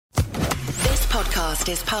podcast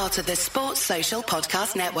is part of the Sports Social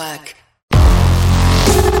Podcast Network.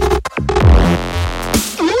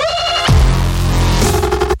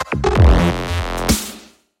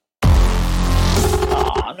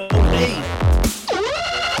 Oh, no way.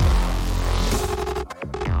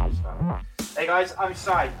 Hey guys, I'm Si,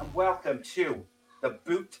 and welcome to the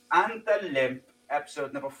Boot and the Limp,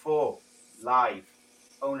 episode number 4, live,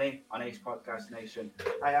 only on ACEcast Nation.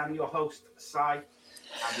 I am your host, Si,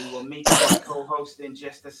 and we will meet my co-host in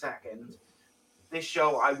just a second. This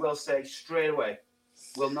show, I will say straight away,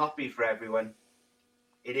 will not be for everyone.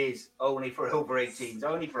 It is only for over 18s,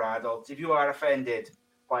 only for adults. If you are offended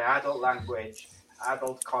by adult language,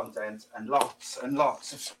 adult content, and lots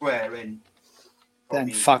of swearing,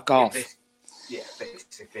 Then fuck off.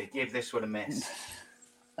 Basically, give this one a miss.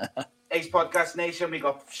 ACEcast Nation, we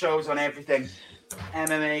got shows on everything.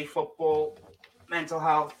 MMA, football, mental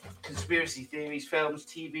health, conspiracy theories, films,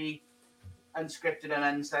 TV, unscripted and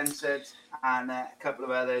uncensored, and a couple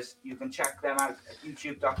of others. You can check them out at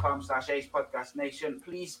youtube.com/ACEcast Nation.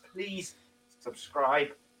 Please subscribe.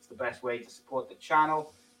 It's the best way to support the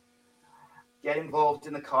channel. Get involved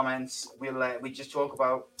in the comments. We just talk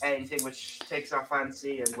about anything which takes our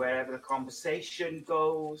fancy and wherever the conversation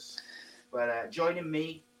goes. But joining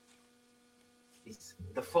me is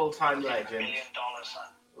the full-time legend.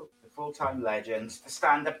 The full-time legend, the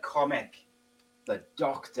stand-up comic, the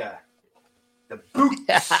doctor, the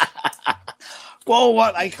boots. Whoa,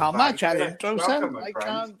 what? I can't match that intro, Welcome, son. my I friend.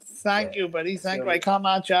 can't. Thank you, buddy. Thank you. I can't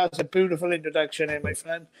match that. It's a beautiful introduction here, my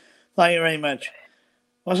friend. Thank you very much.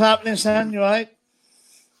 What's happening, son? You all right?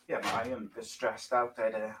 Yeah, man, I am just stressed out. I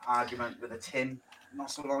had an argument with a tin not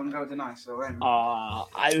so long ago, didn't I? So,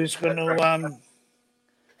 I was going to,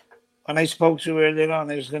 when I spoke to you earlier on,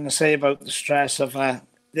 I was going to say about the stress of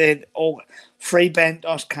free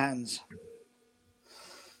Bentos cans.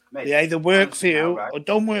 mate, They either work for you right? or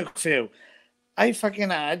don't work for you. I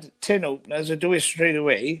fucking had tin openers. I do it straight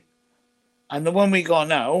away. And the one we got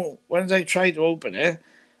now, once I tried to open it,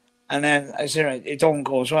 and then I said, right, it don't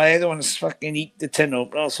go. So I either want to fucking eat the tin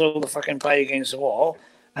opener or throw the fucking pie against the wall.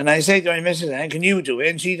 And I say to my missus, then, can you do it?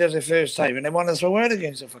 And she does it first time. And I want to throw her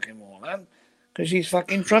against the fucking wall, man. Because she's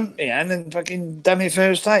fucking trumped me, and fucking done it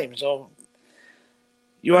first time. So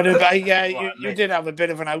you had you did have a bit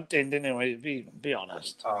of an outing, didn't you? Be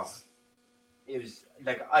honest. Oh, it was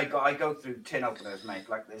like I go through tin openers, mate.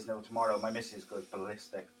 Like there's no tomorrow. My missus goes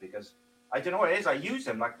ballistic because I don't know what it is. I use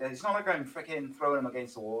them like it's not like I'm freaking throwing them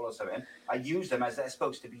against the wall or something. I use them as they're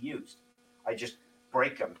supposed to be used. I just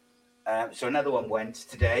break them. So another one went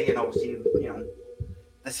today, and obviously you know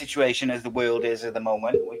the situation as the world is at the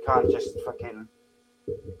moment. We can't just fucking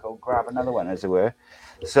go grab another one, as it were.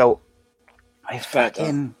 So I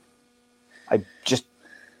just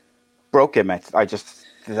broke it, mate.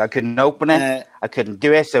 I couldn't open it. I couldn't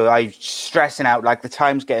do it. So I'm stressing out, like the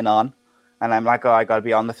time's getting on. And I'm like, I got to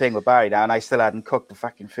be on the thing with Barry now. And I still hadn't cooked the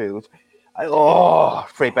fucking food. Free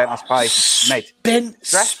Bentos pie, mate.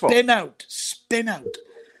 Spin out.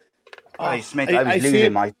 I was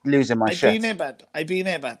losing my shit. I've been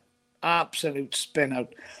here, bad. Absolute spin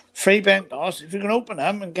out. Free Bentos, if you can open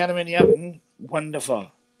them and get them in the oven,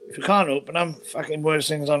 wonderful. If you can't open them, fucking worst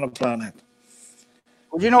things on the planet.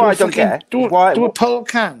 Well, you know what I don't get? Do a pull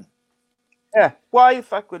can. Yeah, why the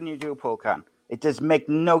fuck wouldn't you do a pull can? It does make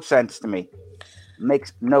no sense to me.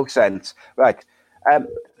 Makes no sense. Right.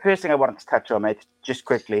 First thing I wanted to touch on, mate, just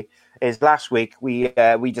quickly, is last week we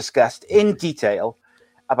discussed in detail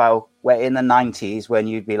about where in the 90s when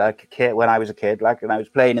you'd be like a kid, when I was a kid, like, and I was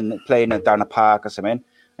playing down a park or something,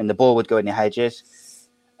 and the ball would go in your hedges,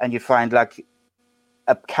 and you'd find like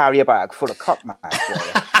a carrier bag full of cock mags,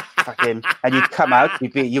 fucking, and you'd come out,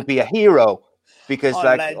 you'd be a hero. Because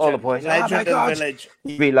all the boys, oh my God,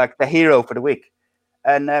 you'd be like the hero for the week.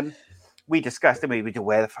 And we discussed, we do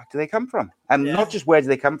where the fuck do they come from? And not just where do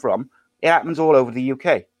they come from, it happens all over the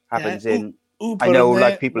UK. Happens in, I know,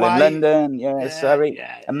 like people in London,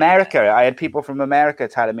 America. I had people from America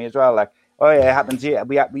telling me as well, like, oh yeah, it happens here.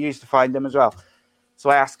 We used to find them as well. So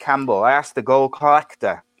I asked the gold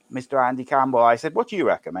collector, Mr. Andy Campbell, I said, what do you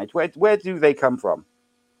reckon, mate? Where do they come from?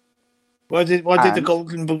 What did the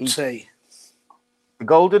Golden Boot say? The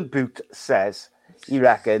Golden Boot says he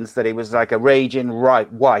reckons that it was like a raging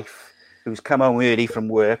wife who's come home early from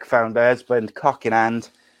work, found her husband cock in hand,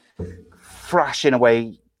 thrashing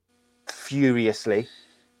away furiously,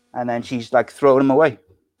 and then she's like throwing him away.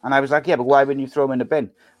 And I was like, yeah, but why wouldn't you throw him in the bin?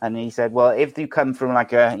 And he said, well, if you come from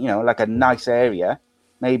like a nice area,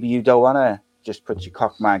 maybe you don't want to just put your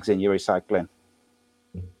cock mags in your recycling.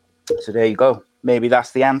 So there you go. Maybe that's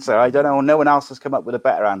the answer. I don't know. No one else has come up with a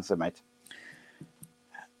better answer, mate.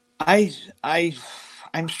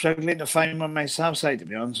 I'm struggling to find one myself, side to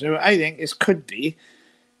be honest. So I think this could be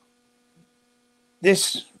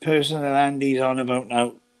this person that Andy's on about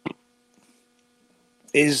now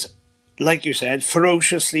is, like you said,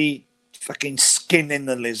 ferociously fucking skinning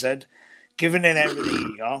the lizard, giving it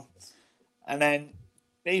everything he got, and then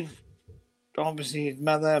they've obviously his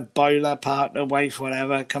mother, boiler, partner, wife,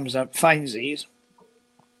 whatever comes up, finds these.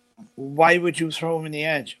 Why would you throw them in the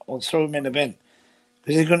edge or throw them in the bin?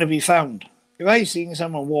 Because they're going to be found. If I seen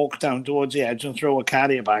someone walk down towards the edge and throw a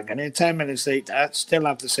carrier bag in it, 10 minutes later, still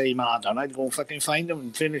have the same hard on, I'd go and fucking find them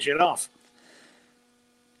and finish it off.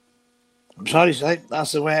 I'm sorry, Si.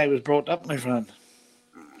 That's the way I was brought up, my friend.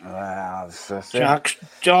 Well,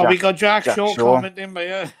 We got Jack Shaw commenting by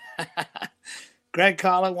you. Greg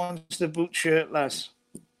Carler wants the boot shirtless.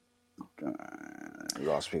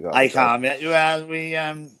 I can't. Well, we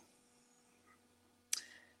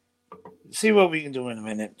see what we can do in a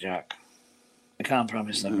minute, Jack. I can't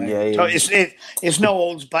promise that. Right? Yeah. So it's no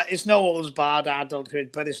olds, but it's no olds barred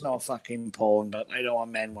adulthood, but it's not fucking porn. But I don't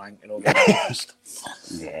want men wanking over the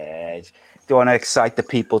Yeah, don't want to excite the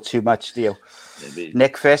people too much, do you? Maybe.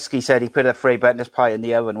 Nick Fisk, he said he put a Frey Bentley's pie in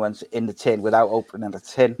the oven once in the tin without opening the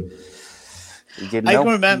tin. He didn't know. I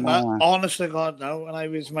can remember, honest to God, now when I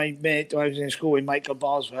was my mate, I was in school with Michael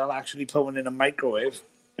Boswell, actually putting in a microwave.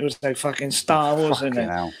 It was like fucking Star Wars in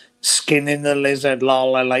it. Skinning the lizard,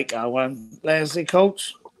 lol, I like that one. Leslie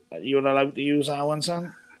Coates, you're allowed to use that one,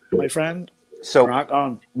 son, my friend. So, rock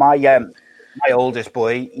on. My oldest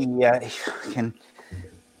boy,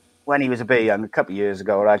 when he was a bit young, a couple of years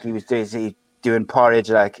ago, like he was doing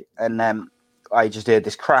porridge, like, and I just heard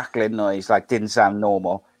this crackling noise, like didn't sound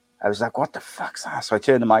normal. I was like, "What the fuck's that?" So I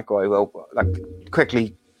turned the microwave open, like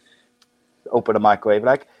quickly open the microwave,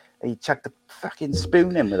 like, and he chucked the fucking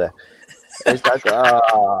spoon in with it. It's like,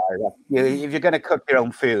 if you're going to cook your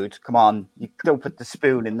own food, come on, you don't put the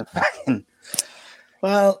spoon in the fucking...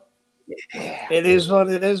 Well, it is what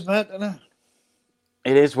it is, mate, isn't it?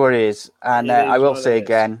 It is what it is. And I will say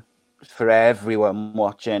again, for everyone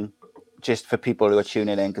watching, just for people who are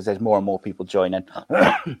tuning in, because there's more and more people joining,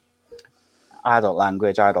 adult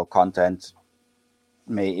language, adult content.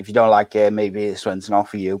 If you don't like it, maybe this one's not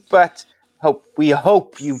for you. But we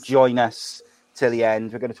hope you join us till the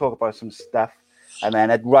end. We're going to talk about some stuff, and then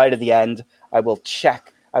right at the end, I will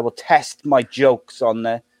test my jokes on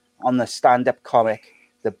the stand-up comic,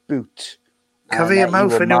 The Boot. Cover your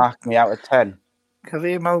mouth and mark me out of 10. Cover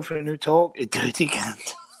your mouth and you talk, you dirty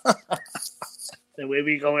cunt. The way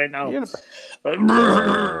we go in now.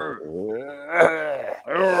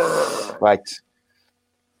 Right.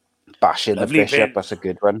 Bashing the Bishop, that's a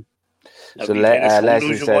good one. So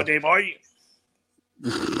Leslie says...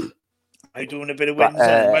 I'm doing a bit of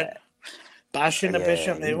Wednesday, bashing the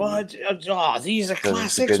Bishop. These are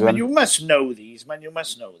classics, man. You must know these, man.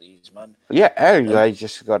 Yeah, I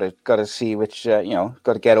just got to see which,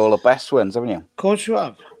 got to get all the best ones, haven't you? Of course you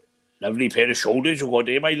have. Lovely pair of shoulders you got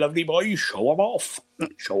there, my lovely boy. Show them off.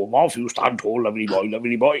 You stand tall, lovely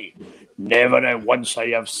boy. Never once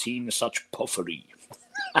I have seen such puffery.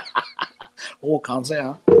 Can't say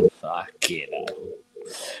that. Fucking hell.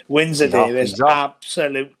 Windsor Davis,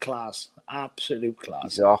 absolute class.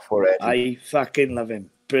 He's off already. I fucking love him.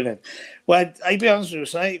 Brilliant. Well, I'll be honest with you,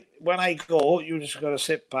 say, when I go, you just got to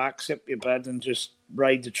sit back, sip your bed, and just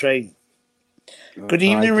ride the train. Good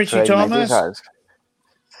evening, Richie Thomas.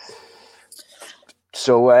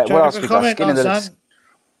 So, what else we got?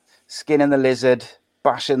 Skinning the lizard,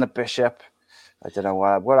 bashing the Bishop. I don't know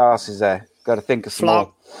what else is there. Got to think of some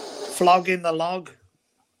more. Flogging the log.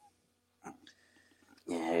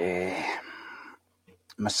 Yeah.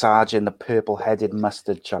 Massaging the purple-headed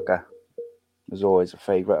mustard chucker was always a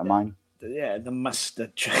favourite of mine. Yeah, the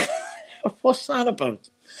mustard chucker. What's that about?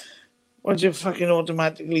 Why do you fucking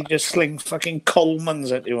automatically just sling fucking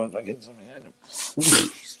Colemans at you and fucking something?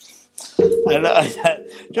 Do you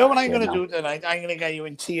know what I'm going to do tonight? I'm going to get you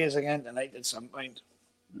in tears again tonight at some point.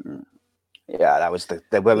 Yeah, that was the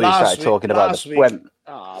when we started talking about the...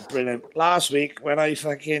 Brilliant. Last week, when I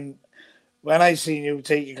seen you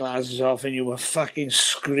take your glasses off and you were fucking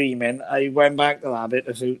screaming, I went back to that bit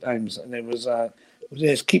a few times, and it was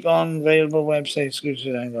this keep on available website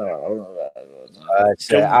exclusive.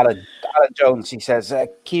 Alan Jones, he says,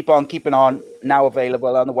 keep on keeping on, now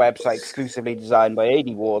available on the website, exclusively designed by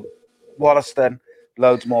A.D. Wollaston.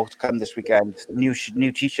 Loads more to come this weekend. New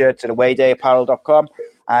t-shirts at awaydayapparel.com.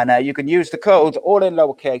 And you can use the code, all in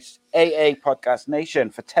lowercase, AA Podcast Nation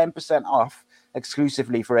for 10% off,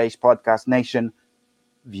 exclusively for Ace Podcast Nation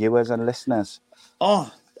viewers and listeners. Oh,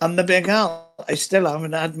 I'm the big Al. I still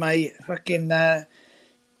haven't had my fucking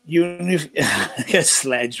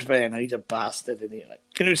Sledge fan, he's a bastard, isn't he? Like,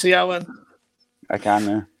 can you see that one? I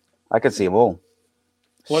can. I can see them all.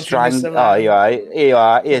 What's your Mr. Oh, Lang? you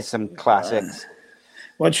are. Here's some classics.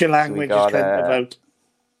 What's your language about?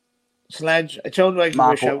 Sledge. I told you I could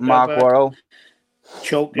wish out Mark Worrell.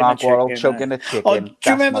 Choking Mark a chicken. Worrell, choking a chicken. Oh, do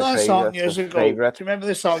you remember that song years ago? Favorite. Do you remember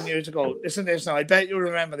this song years ago? Listen to this now. I bet you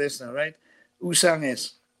remember this now, right? Who sang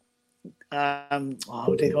this?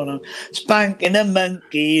 What they going on? Spanking a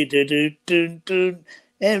monkey, do-do-do-do.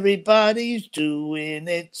 Everybody's doing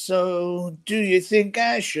it, so do you think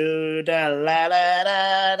I should?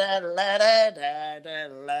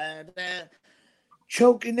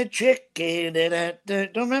 Choking the chicken.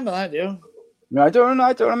 Don't remember that, do you? No, I don't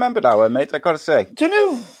remember that one, mate. I gotta say. Don't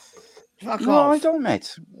you? Fuck off. I don't,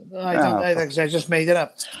 mate. I don't. I just made it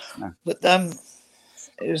up. No. But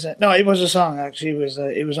it was a song actually.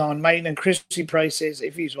 It was on mine and Chrissy Price's.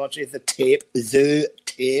 If he's watching the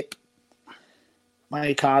tape.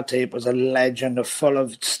 My car tape was a legend, full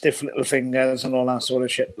of stiff little fingers and all that sort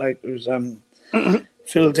of shit. Like it was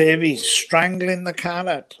Phil Davies strangling the car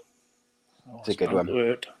out. It's a good one.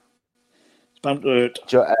 It's bound to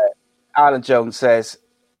hurt. Alan Jones says,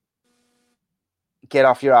 "Get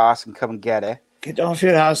off your ass and come and get it." Get off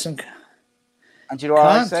your ass and. And do you know what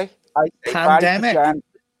I say? I say, Pandemic.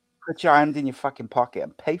 Put your hand in your fucking pocket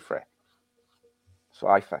and pay for it. That's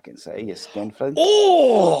what I fucking say. You skinflint.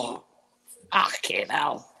 Oh, fucking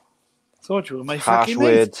hell! Thought you were my fucking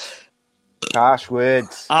words. Harsh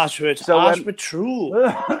words. Harsh words. So, harsh but true.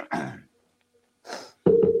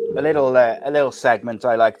 A little segment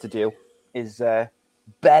I like to do is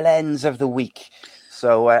Bell Ends of the Week.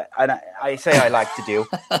 So, and I say I like to do.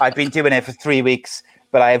 I've been doing it for 3 weeks,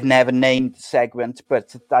 but I have never named the segment.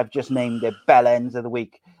 But I've just named it Bell Ends of the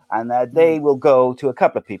Week, and they will go to a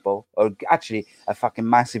couple of people, or actually a fucking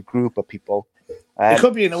massive group of people. There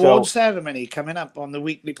could be an award ceremony coming up on the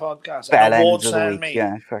weekly podcast. Bell An award Ends of the Week,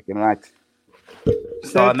 yeah, fucking right.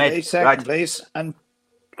 Third place, second place, and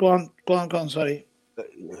go on. Sorry.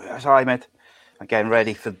 Sorry, mate. I'm getting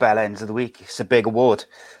ready for Bell Ends of the Week. It's a big award.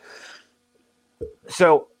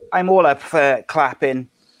 So I'm all up for clapping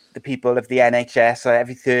the people of the NHS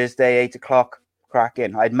every Thursday, 8 o'clock,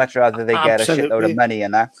 cracking. I'd much rather they get a shitload of money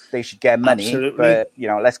and that. They should get money, but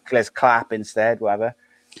let's clap instead, whatever.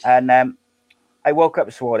 And I woke up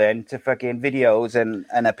this morning to fucking videos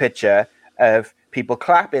and a picture of people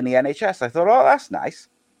clapping the NHS. I thought, oh, that's nice.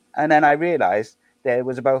 And then I realised there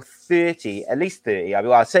was about 30, at least 30.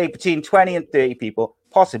 I'd say between 20 and 30 people,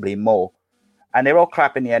 possibly more. And they're all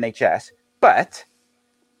clapping the NHS. But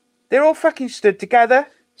they're all fucking stood together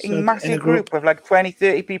in a massive group of like 20,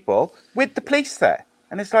 30 people with the police there.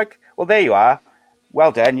 And it's like, well, there you are.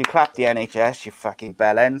 Well done. You clapped the NHS, you fucking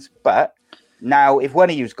bell ends. But now if one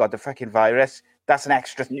of you's got the fucking virus, that's an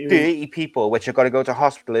extra 30 people which have got to go to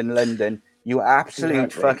hospital in London. You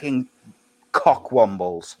absolute fucking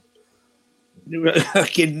cockwombles.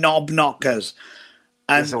 Fucking knob knockers.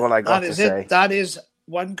 And that's all I got to say. That is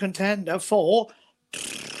one contender for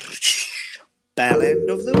Bell End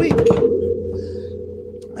of the Week.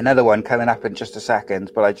 Another one coming up in just a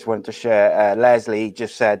second, but I just wanted to share. Leslie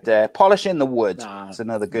just said, polishing the wood. It's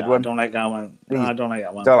another good one. I don't like that one. I don't like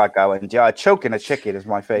that one. Don't like that one. Yeah, choking a chicken is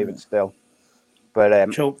my favourite still. But I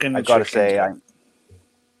got to say,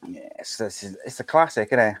 it's a classic,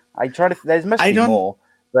 isn't it? I try to. There must be more,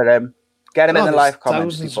 but get them in the live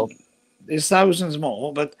comments, people. There's thousands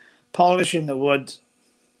more, but polishing the wood.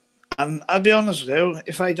 And I'll be honest with you,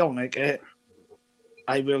 if I don't like it,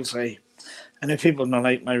 I will say. And if people don't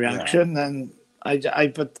like my reaction, then I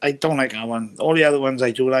don't like that one. All the other ones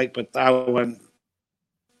I do like, but that one,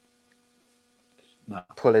 no.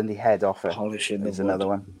 Pulling the head off it. Polishing is another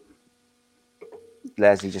one.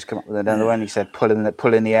 Leslie just come up with another one. He said pulling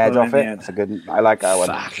the head off it. It's a good. I like that one.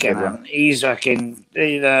 Fucking one. He's fucking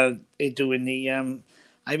doing the.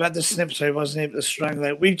 I've had the snips. So I wasn't able to strangle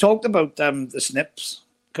it. We talked about the snips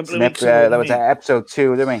a couple of weeks ago. That was episode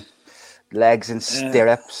 2, didn't we? Legs and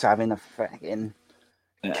stirrups, having a fucking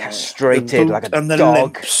castrated like a and the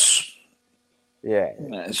dog. Limps. Yeah,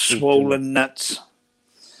 swollen nuts.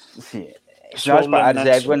 Yeah. It's not as bad as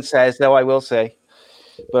everyone says, though. I will say,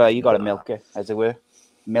 but you got to milk it, as it were.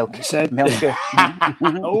 Milk it.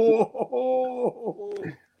 Oh,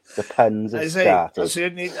 the puns have started.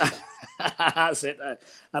 That's it.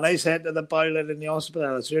 And I said to the pilot in the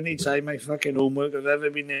hospital, it's the only time my fucking homework has ever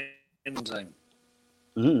been in time.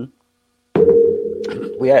 Mm-hmm.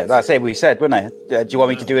 Well, yeah, that's it. We said, wouldn't I? Do you want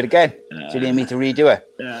me to do it again? Do you need me to redo it?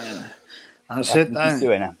 Yeah. That's it.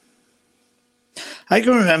 Doing it. I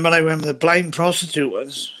can remember I went with the blind prostitute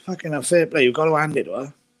was fucking a fair play. You've got to hand it to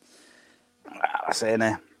her. That's it,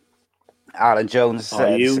 innit? Alan Jones. Oh,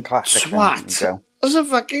 It's you a classic. swat. That's a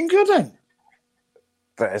fucking good one.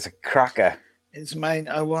 That is a cracker. It's mine.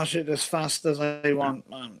 I wash it as fast as I want,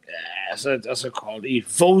 man. Yeah, that's a quality.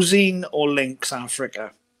 Vosine or Lynx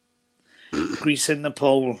Africa. Greasing the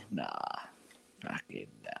pole. Nah. Fucking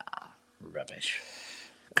nah. Rubbish.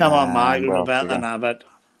 Come on, Mark. You're better than that, but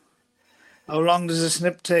how long does a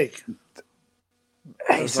snip take?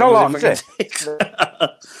 It's not long, is it?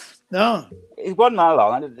 No. It wasn't that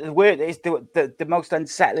long. The most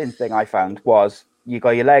unsettling thing I found was you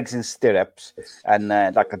got your legs in stirrups and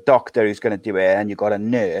like a doctor who's going to do it, and you got a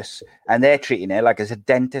nurse, and they're treating it like it's a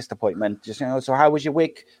dentist appointment. Just, so how was your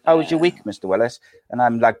week? How was your week, Mr. Willis? And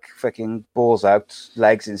I'm like freaking balls out,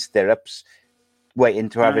 legs in stirrups, waiting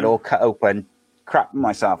to have it all cut open, crapping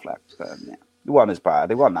myself like. So, yeah. It wasn't as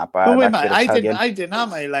bad. It wasn't that bad. But wait, mate, I didn't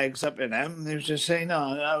have my legs up in them. They was just saying, no,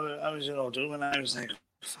 I was in order, and I was like,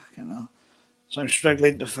 fucking hell. So I'm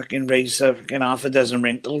struggling to fucking raise fucking half a dozen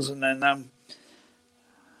wrinkles, and then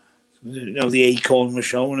the acorn was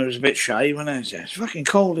showing. I was a bit shy when I was it's fucking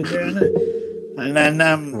cold in there, isn't it? And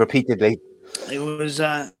then repeatedly, it was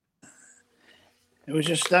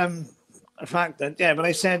just the fact that but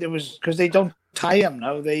I said it was because they don't tie them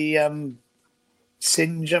now. They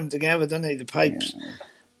singe them together, don't they? The pipes,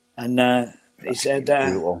 and they said.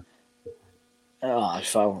 I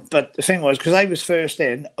fell. But the thing was, because I was first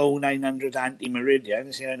in 0900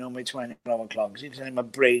 anti-meridian, see, I know my 24-hour clock, because I'm a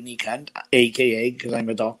brainy cunt, a.k.a. because I'm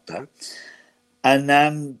a doctor.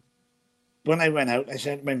 And when I went out, I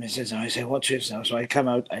said to my missus, watch this now. So I come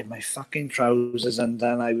out, I had my fucking trousers, and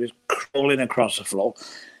then I was crawling across the floor.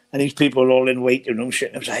 And these people all in waiting room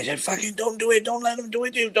shitting themselves. I said, fucking don't do it. Don't let them do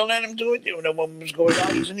it, you. Don't let them do it, you. And the woman was going,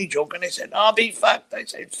 isn't he joking? I said, I'll be fucked. I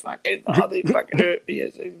said, fucking, they fucking hurt me. I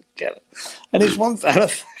said, get it. And this one fella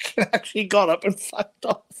fucking actually got up and fucked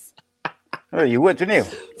off. Oh, you would, didn't you?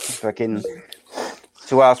 Fucking.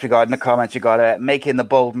 So what else we got in the comments? You got Making the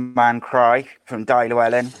Bold Man Cry from Di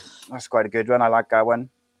Llewellyn. That's quite a good one. I like that one.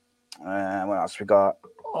 What else we got?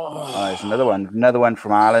 There's another one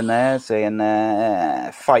from Alan there saying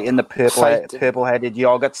fighting the purple-headed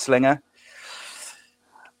yogurt slinger.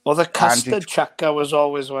 Well, the custard chucker was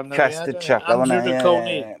always one. Custard chucker, Andrew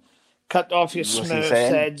Coney, cut off your Smurf's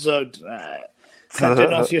heads out.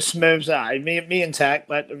 Cutting off your Smurf's eye. Me and Tack,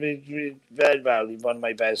 that very well, one of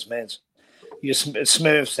my best mates. Your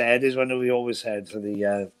Smurf's head is one that we always had for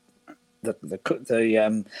the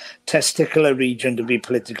testicular region to be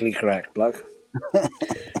politically correct, like.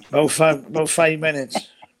 about 5 minutes.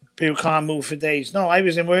 People can't move for days. No, I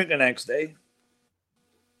was in work the next day.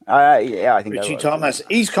 I think Richie Thomas.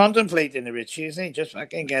 He's contemplating the Richie, isn't he? Just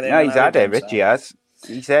fucking get it. No, he's had it. Richie has.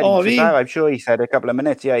 He said. I'm sure he said a couple of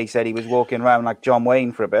minutes. Yeah, he said he was walking around like John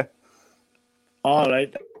Wayne for a bit. All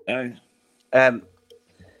right.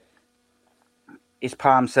 Is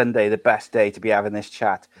Palm Sunday the best day to be having this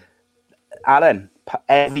chat? Alan,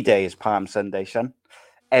 every day is Palm Sunday, son.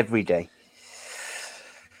 Every day.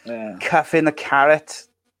 Yeah. Cuffing the carrot,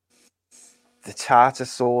 the tartar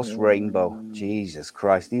sauce rainbow. Jesus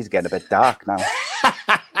Christ, these are getting a bit dark now.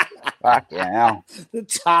 Fuck hell. The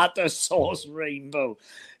tartar sauce rainbow.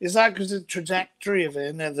 Is that because of the trajectory of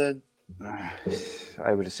it?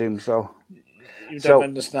 I would assume so. You don't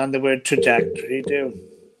understand the word trajectory, do you?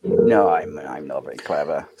 No, I'm not very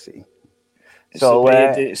clever. See. It's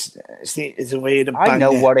the way to I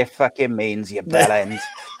know what it fucking means, you bellend.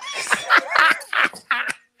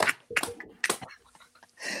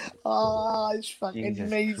 Oh, it's fucking Jesus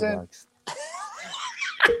amazing.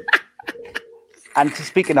 And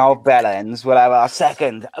speaking of bellends, we'll have our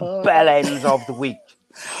second bellends of the week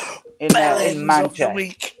in Manchester. Of the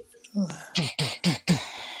week.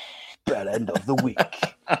 Bellend of the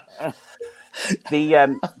week.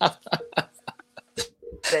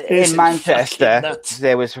 In Manchester,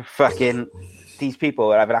 there was fucking these people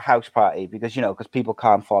were having a house party because people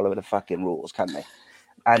can't follow the fucking rules, can they?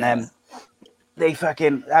 And they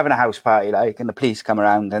fucking having a house party, and the police come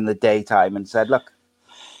around in the daytime and said, look,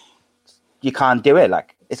 you can't do it.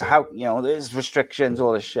 Like, it's a house, there's restrictions,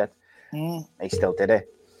 all this shit. They still did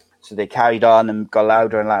it. So they carried on and got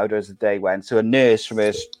louder and louder as the day went. So a nurse from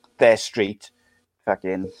their street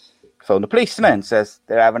fucking phoned the policeman and says,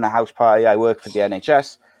 they're having a house party. I work for the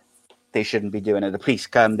NHS. They shouldn't be doing it. The police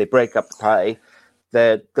come, they break up the party.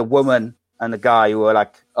 The woman and the guy who were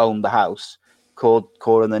owned the house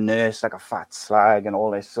calling the nurse like a fat slag and all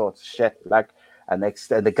this sorts of shit. And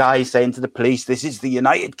the guy saying to the police, "This is the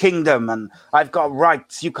United Kingdom, and I've got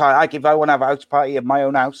rights. You can't. If I want to have a house party at my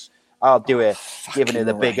own house, I'll do it." Giving her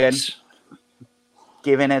the big one.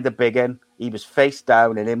 Giving her the big one. He was face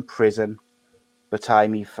down and in prison. The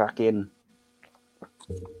time he fucking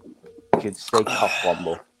should stay cock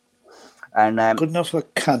womble. And good enough for a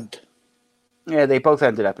cunt. Yeah, they both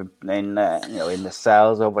ended up in in the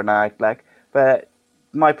cells overnight. But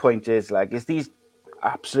my point is these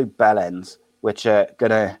absolute bellends which are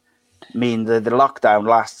gonna mean that the lockdown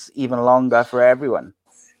lasts even longer for everyone.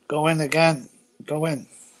 Go in again. Go in.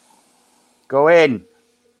 Go in.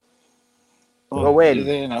 Go in. You're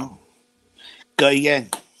there now. Go in.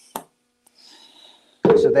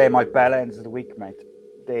 So they're my bellends of the week, mate.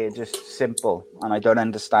 They're just simple, and I don't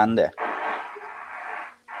understand it.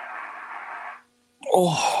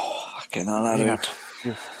 Oh, fucking hell, that hurt.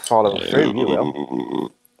 You follow through, you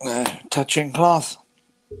will. Touching cloth.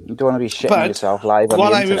 You don't want to be shitting yourself live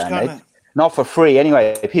on the internet, mate. Not for free,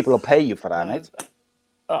 anyway. People will pay you for that, mate.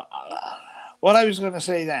 What I was going to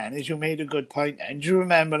say then is you made a good point. And do you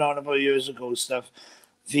remember on about years ago stuff,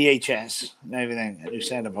 VHS and everything, and you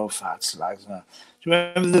said about fat slags? Do you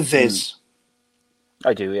remember the Viz?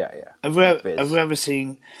 I do, yeah. Have you ever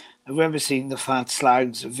seen the Fat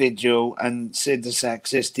Slags video and Sid the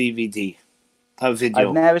Sexist DVD? A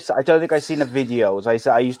video. I don't think I've seen the videos. I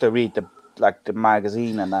used to read the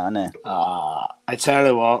magazine and that, innit? I tell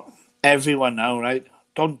you what, everyone now, right?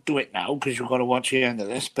 Don't do it now because you've got to watch the end of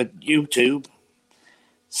this. But YouTube,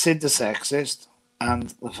 Sid the Sexist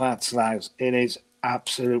and the Fat Slags. It is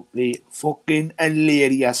absolutely fucking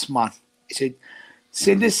hilarious, man. He said,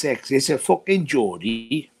 Sid the Sexist is a fucking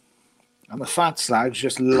Geordie. And the Fat Slags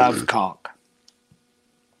just love cock.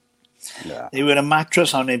 Yeah. They wear a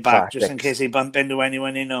mattress on their back just in case they bump into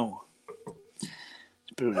anyone they know.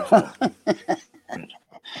 It's beautiful.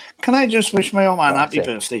 Can I just wish my old man happy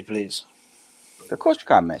birthday, please? Of course you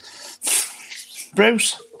can, mate.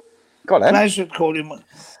 Bruce. Go on, then. Pleasure to call you,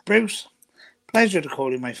 Bruce. Pleasure to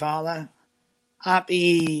call you my father.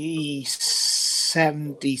 Happy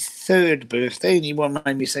 73rd birthday, and you won't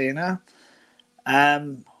mind me saying that.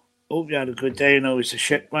 Hope you had a good day. I know it's a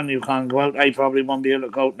shit one. You can't go out. I probably won't be able to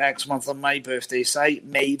go out next month on my birthday,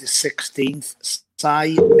 May the 16th.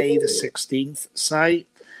 May the 16th,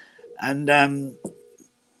 And,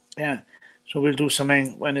 yeah. So we'll do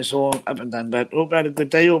something when it's all up and done. But hope you had a good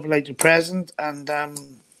day. Hope you liked your present. And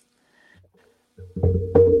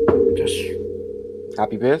just...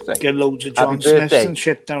 Happy birthday. Get loads of John Smiths and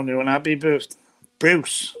shit down there. And happy birthday.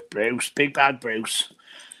 Bruce. Big bad Bruce.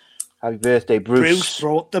 Happy birthday, Bruce. Bruce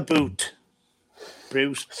brought the boot.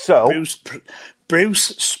 Bruce spruced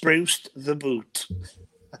the boot.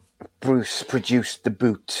 Bruce produced the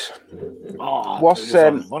boot. Oh, what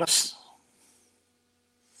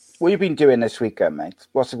have you been doing this weekend, mate?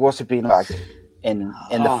 What's it been like in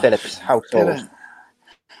the Phillips household?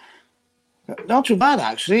 Not too bad,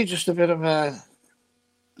 actually. Just a bit of a...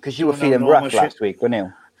 Because you were feeling rough last week, weren't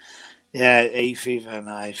you? Yeah, hay fever, and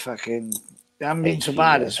I haven't been so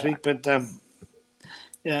bad this week, but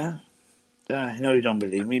yeah. I know you don't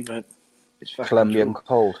believe me, but it's fucking Colombian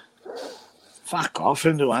cold. Fuck off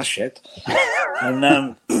and do that shit.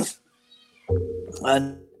 and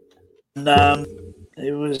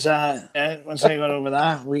it was once I got over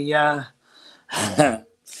that, we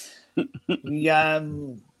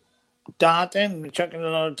darting, we're chucking a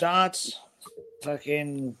lot of darts.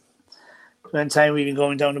 Fucking one time we've been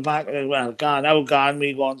going down the back, our garden,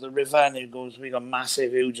 we go on the river and we got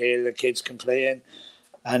massive huge area the kids can play in.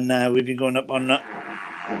 And we've been going up on that.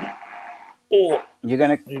 Oh, you're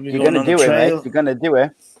gonna do it, mate. You're gonna do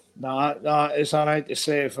it. No, it's all right to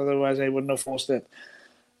say it, otherwise I wouldn't have forced it.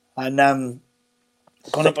 And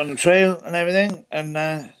gone up on the trail and everything, and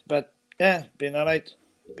but yeah, been all right,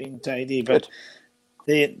 been tidy. But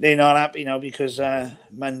they're not happy now because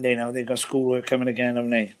Monday now they've got schoolwork coming again,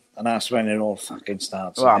 haven't they? And that's when it all fucking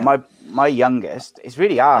starts. Well, my youngest, it's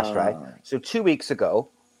really harsh, right? So 2 weeks ago,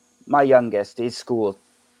 my youngest, his school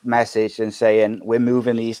messaged and saying, we're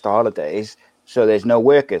moving the Easter holidays, so there's no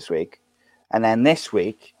work this week. And then this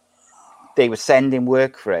week, they were sending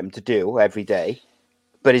work for him to do every day.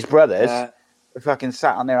 But his brothers fucking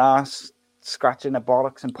sat on their ass, scratching their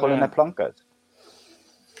bollocks and pulling their plunkers.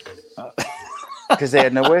 Because they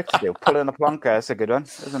had no work to do. Pulling a plonker, that's a good one.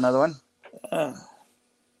 There's another one.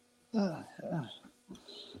 But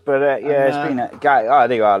it's been a guy. Oh,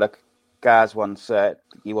 there you are. Look, Gaz wants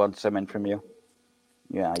he wants something from you.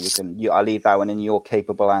 Yeah, you can. I'll leave that one in your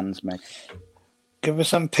capable hands, mate. Give us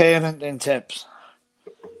some parenting tips.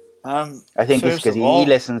 I think it's because he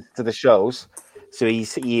listens to the shows, so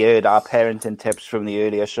he heard our parenting tips from the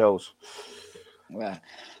earlier shows. Yeah,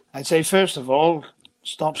 I'd say first of all,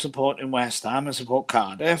 stop supporting West Ham and support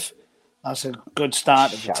Cardiff. That's a good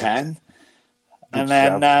start of the 10. And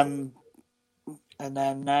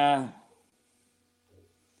then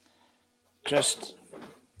just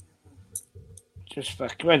just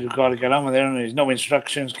fucking, well, you've got to get on with it. And there's no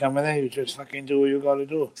instructions coming there. You just fucking do what you got to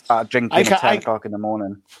do. Start drinking at 10 o'clock in the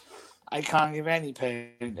morning. I can't give any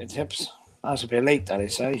parenting tips. That's a bit late, that I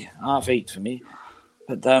say. 8:30 for me.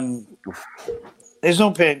 But there's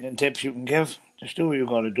no parenting tips you can give. Just do what you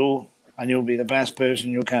got to do, and you'll be the best person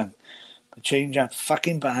you can. But change that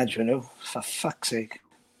fucking badge, you know, for fuck's sake.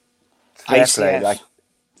 ACEcast. Like,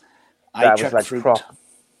 that was like fruit.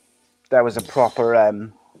 That was a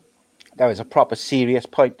proper serious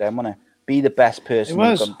point then, wasn't it? Be the best person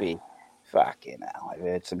you can be. Fucking hell, I've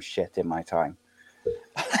heard some shit in my time.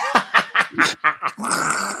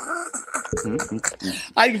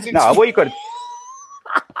 No, what you got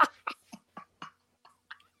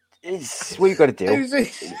to do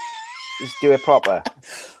is do it proper.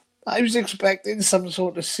 I was expecting some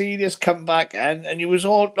sort of serious comeback, and you was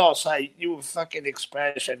all say you were fucking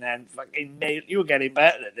expression and fucking you were getting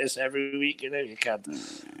better at this every week, you know you can't.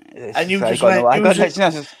 And you just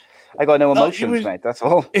I got no emotions, mate. That's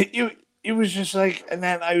all. It was just like, and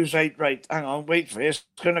then I was like, right, hang on, wait for it. It's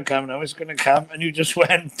gonna come now. It's gonna come, and you just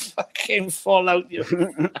went fucking fall out. You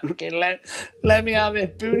fucking let me have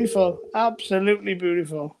it. Beautiful, absolutely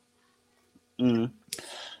beautiful. Mm.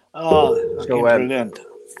 Oh, fucking brilliant.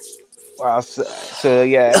 Well, so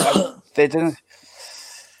yeah, they didn't.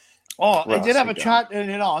 Oh, I did have a chat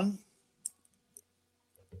earlier on.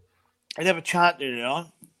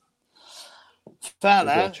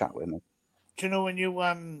 Fella, chat with me. Do you know when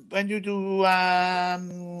you do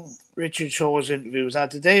Richard Shaw's interview? Was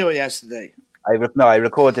that today or yesterday? I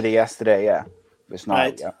recorded it yesterday. Yeah, it's not.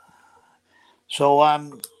 Right. Yeah.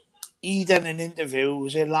 So he done an interview.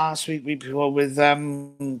 Was it last week before with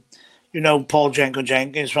Paul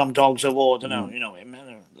Jenkins from Dogs of War? I don't know. You know him,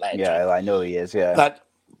 legend. Yeah, I know he is. Yeah, but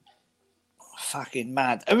fucking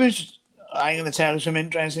mad. I'm going to tell you some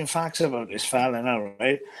interesting facts about this fella now,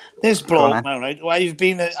 right? This bloke now, right? Who I've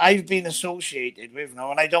been associated with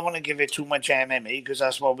now, and I don't want to give it too much MMA because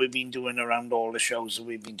that's what we've been doing around all the shows that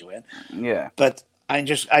we've been doing. Yeah. But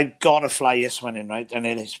I've got to fly this one in, right? And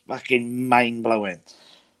it is fucking mind blowing.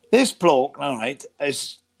 This bloke now, right?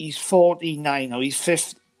 He's 49 now. He's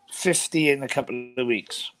 50 in a couple of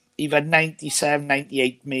weeks. He's had 97,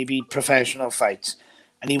 98 maybe professional fights,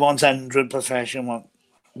 and he wants 100 professional.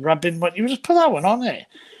 Rubbing, but you just put that one on there.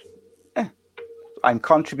 Yeah. I'm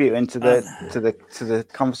contributing to the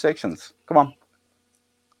conversations. Come on,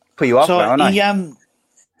 put you off now, aren't I?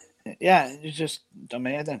 Yeah, you just done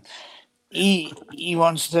my head in. He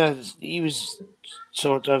wants to. He was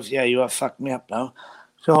sort of you have fucked me up now.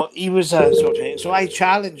 So he was sort of. So I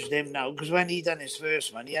challenged him now because when he done his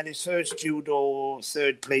first one, he had his first judo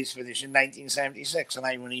third place finish in 1976, and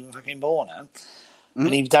I wasn't even fucking born then. Mm-hmm.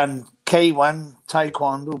 And he'd done K1,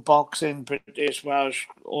 Taekwondo, boxing, British, Welsh,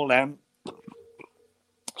 all them.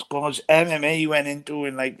 Because MMA he went into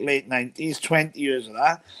in like late 90s, 20 years of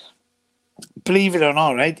that. Believe it or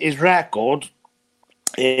not, right, his record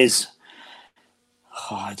is,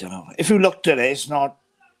 I don't know. If you looked at it, it's not,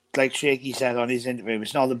 like Shaky said on his interview,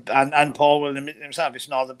 it's not and Paul will admit himself, it's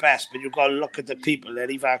not the best, but you've got to look at the people that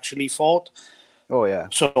he've actually fought. Oh, yeah.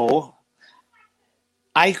 So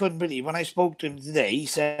I couldn't believe when I spoke to him today. He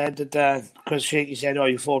said that because Shaky said, "Oh,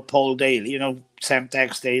 you fought Paul Daly,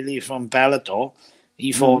 Semtex Daly from Bellator.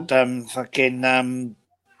 He fought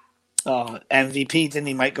MVP, didn't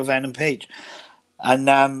he, Michael Venom Page?"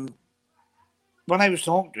 And when I was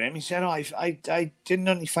talking to him, he said, "Oh, I didn't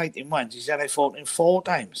only fight him once." He said, "I fought him 4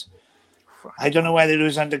 times." I don't know whether it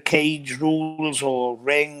was under cage rules or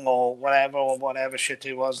ring or whatever shit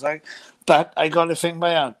it was like. But I got to think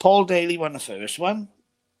by heart. Paul Daly won the first one.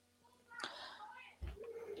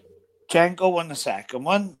 Jenko won the second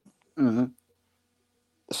one. Mm-hmm.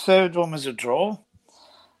 The third one was a draw.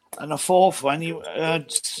 And the fourth one,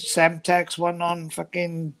 Semtex won on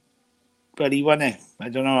fucking... But he won it. I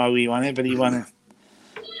don't know how he won it, but he won it.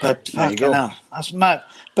 But fucking hell, that's mad.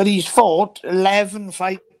 But he's fought 11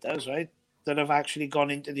 fighters, right, that have actually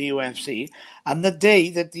gone into the UFC. And the day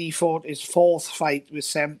that he fought his 4th fight with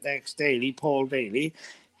Semtex Daly, Paul Daly,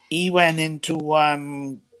 he went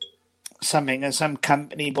into something, and some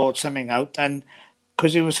company bought something out, and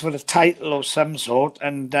because it was for a title of some sort,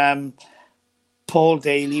 and Paul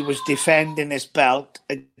Daly was defending his belt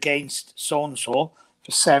against so-and-so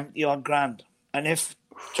for 70-odd grand. And if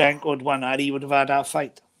Jenko had won that, he would have had our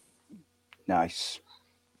fight. Nice.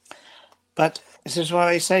 But this is what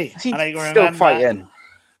I say. He's still fighting.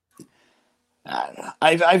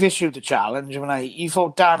 I've issued a challenge. He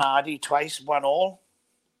fought Dan Hardy twice, won all.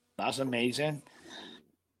 That's amazing.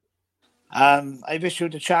 I've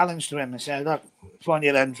issued a challenge to him. I said, look, if on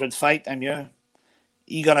your 100th fight, I'm here.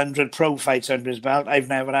 He got 100 pro fights under his belt. I've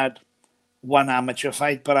never had one amateur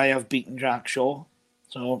fight, but I have beaten Jack Shaw.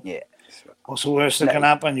 So Yeah. what's the worst that can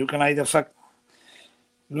happen? You can either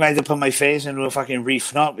put my face into a fucking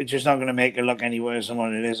reef knot, which is not going to make it look any worse than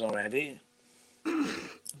what it is already.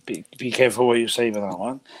 Be careful what you say with that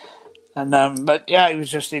one. And but yeah, I was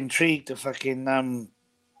just intrigued to fucking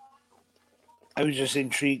I was just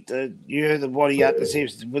intrigued to hear what he had to say.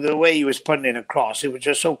 With the way he was putting it across, it was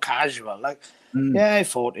just so casual. Like, yeah, I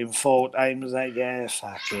fought him 4 times. Like, yeah,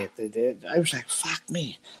 fuck it. They did. I was like, fuck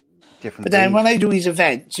me. But then when I do these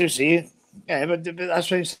events, you see, yeah, but that's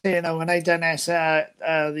what I'm saying. When I done the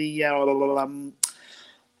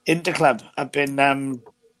Interclub up in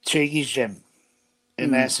Shaky's gym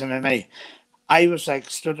in SMMA, I was like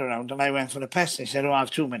stood around and I went for a piss. They said, "Oh, I have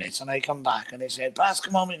 2 minutes," and I come back and they said, "Pass,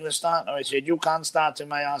 come on, we're going to start now." I said, "You can't start till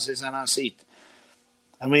my ass is in our seat."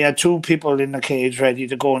 And we had 2 people in the cage ready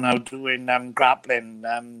to go now doing grappling,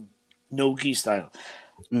 no-gi style.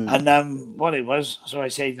 And what it was, so I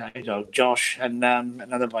said, Josh and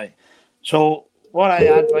another boy. So what I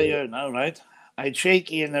had by here now, right? I had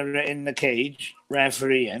Shaky in the cage,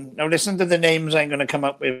 refereeing. Now listen to the names I'm going to come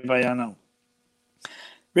up with by here now.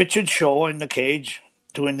 Richard Shaw in the cage,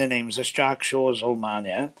 doing the names. That's Jack Shaw's old man,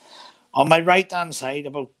 yeah? On my right-hand side,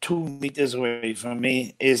 about 2 meters away from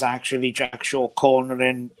me, is actually Jack Shaw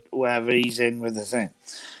cornering whoever he's in with the thing.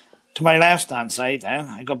 To my left-hand side,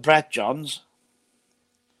 I got Brett Johns.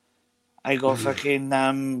 I got fucking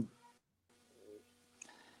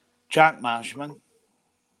Jack Marshman.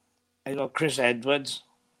 I got Chris Edwards.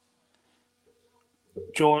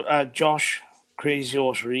 Josh Crazy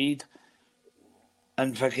Horse Reed.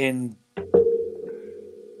 And fucking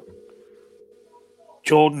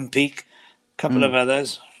Jordan Peak, couple of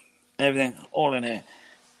others, everything, all in here.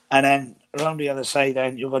 And then around the other side,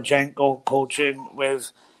 then you've got Jenko coaching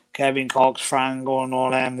with Kevin Cox, Franco, and all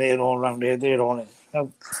them. They're all around here. They're all in. Now,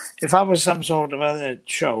 if I was some sort of other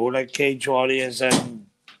show like Cage Warriors and,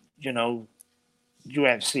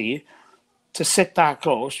 UFC, to sit that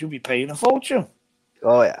close, you'd be paying a fortune.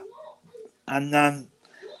 Oh, yeah. And then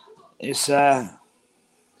it's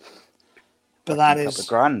but that is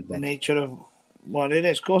the nature of what it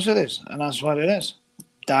is. Of course it is. And that's what it is.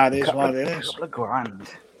 That is what it is. A couple of grand.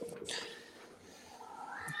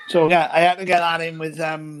 So, yeah, I had to get that in with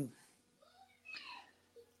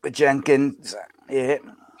Jenkins, yeah.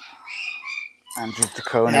 Andrew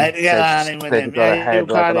Taccone. I had to get that in with him. Yeah, you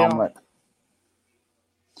carry on.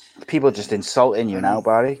 People just insulting you now,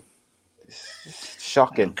 Barry. It's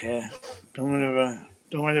shocking. Okay. Don't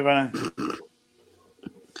worry about it.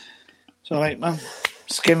 It's all right, man.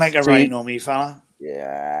 Skin like a rhino, me fella.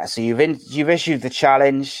 Yeah. So you've issued the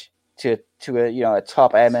challenge to a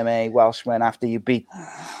top MMA Welshman after you beat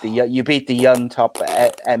the young top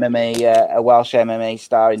MMA a Welsh MMA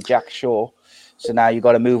star in Jack Shaw. So now you've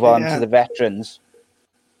got to move on to the veterans.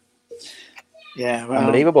 Yeah, well,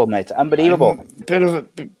 unbelievable, mate. Unbelievable. Bit of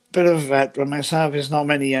a veteran myself. There's not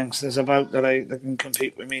many youngsters about that can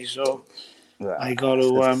compete with me, so I got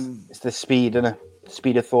to. It's the speed, isn't it?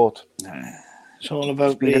 Speed of thought. It's all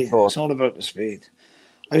about It's all about the speed.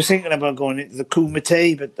 I was thinking about going into the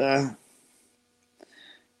Kumite, but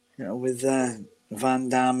with Van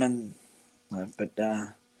Damme and my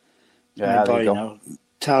boy,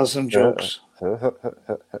 tell some jokes.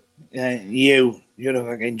 Yeah, you're a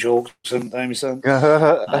fucking joke sometimes, son.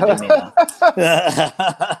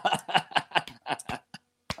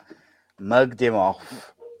 Mugged him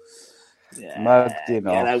off. Yeah, Mugged him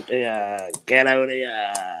off. Get out of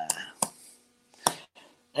here.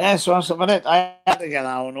 Yeah, so that's about it. I had to get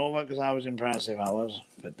that one over because I was impressive. I was.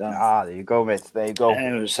 But there you go, mate. There you go.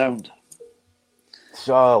 It was sound.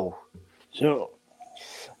 So,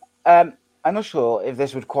 I'm not sure if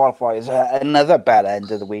this would qualify as another bad end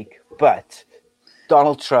of the week, but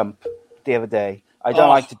Donald Trump the other day. I don't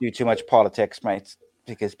like to do too much politics, mate,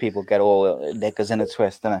 because people get all knickers in a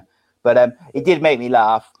twist, innit? But it did make me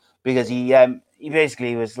laugh because he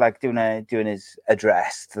basically was like doing his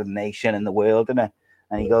address to the nation and the world, innit?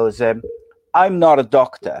 And he goes, "I'm not a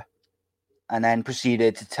doctor," and then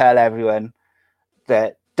proceeded to tell everyone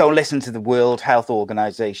that don't listen to the World Health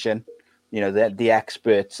Organization, the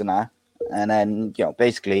experts and that. And then,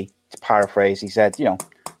 basically, to paraphrase, he said,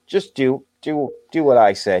 just do what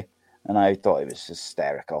I say. And I thought it was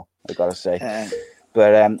hysterical, I gotta say.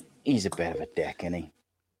 But he's a bit of a dick, isn't he?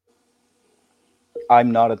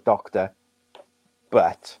 I'm not a doctor,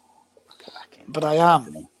 but I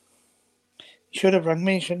am. You should have rung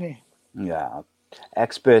me, shouldn't he? Yeah,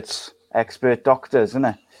 expert doctors, isn't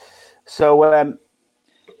it? So, right,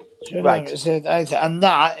 and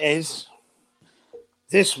that is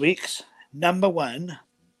this week's number one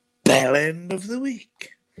bell end of the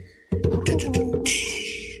week.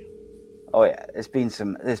 Oh yeah, there's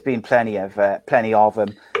been plenty of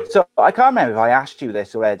them. So I can't remember if I asked you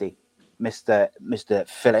this already, Mr.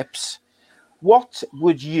 Phillips. What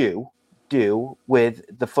would you do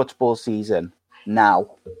with the football season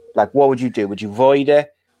now? Like, what would you do? Would you void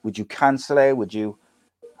it? Would you cancel it? Would you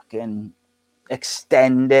fucking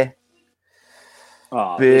extend it?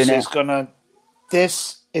 Oh, burn this it? is gonna.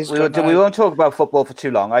 This is We gonna. We won't talk about football for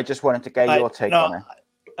too long. I just wanted to get your take on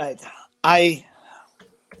it.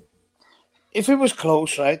 If it was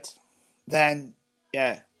close, right, then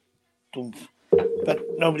yeah, but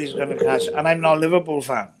nobody's going to catch. And I'm not a Liverpool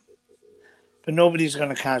fan, but nobody's going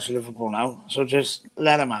to catch Liverpool now. So just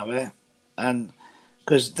let them have it, and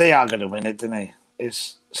because they are going to win it, don't they?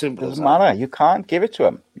 It's simple. Doesn't matter. You can't give it to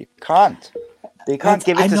them. You can't. They can't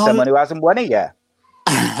give it to someone who hasn't won it yet.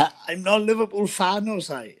 I'm not a Liverpool fan, no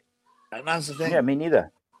say, and that's the thing. Yeah, me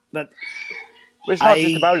neither. But it's not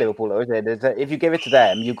just about Liverpool, though, is it? If you give it to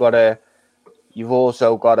them, you've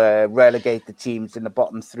also got to relegate the teams in the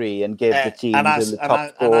bottom three and give the teams in the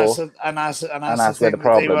top four. And that's where the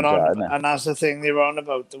problems are. And that's the thing they were on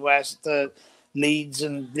about the West, the Leeds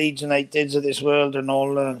Uniteds of this world, and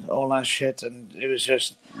all that shit. And it was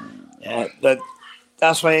just, but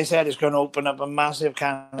that's why I said it's going to open up a massive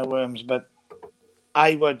can of worms. But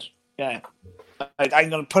I would, I'm going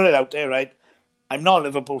to put it out there, right? I'm not a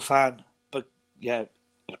Liverpool fan, but yeah,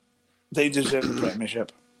 they deserve the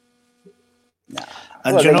Premiership. Nah.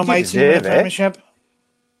 And do you know my team in the Premiership?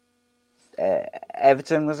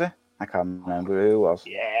 Everton, was it? I can't remember who it was.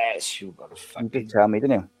 Yes, you got to fucking... You did tell me,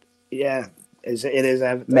 didn't you? Yeah, it is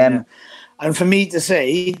Everton. Yeah. And for me to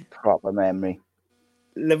say... Proper memory.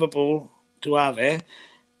 Liverpool to have it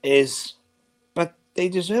is... But they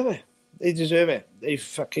deserve it. They deserve it. They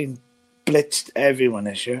fucking blitzed everyone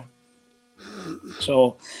this year.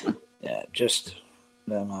 So, yeah, just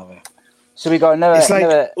let them have it. So we got another... It's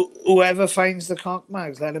like whoever finds the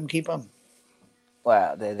cockmags, let them keep them.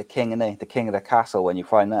 Well, they're the king, and the king of the castle when you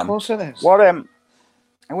find them. Of course it is. What I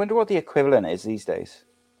wonder what the equivalent is these days.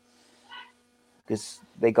 Because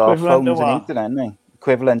they got phones and internet, haven't they?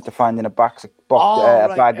 Equivalent to finding a bag of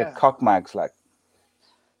cockmags, like.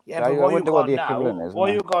 Yeah, so but I wonder what the equivalent is.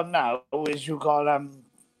 What you got now is you got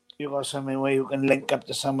something where you can link up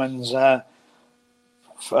to someone's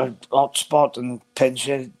hotspot and pinch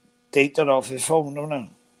your data off your phone, don't you?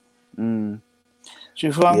 Mm. So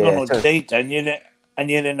if you haven't got no data and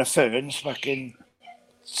you're in a fern, fucking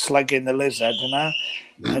slugging the lizard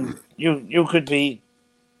and you could be,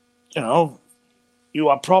 you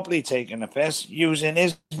are probably taking a piss, using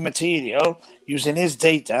his material, using his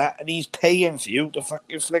data, and he's paying for you to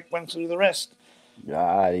fucking flick one through the wrist.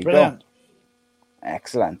 Yeah, there you Brilliant. Go.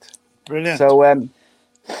 Excellent. Brilliant. So,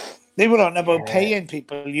 they were on about paying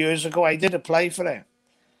people years ago. I did apply for it.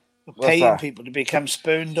 Paying people to become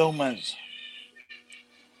sperm donors.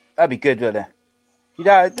 That'd be good, wouldn't it?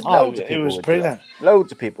 It was brilliant.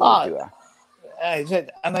 Loads of people would do that. I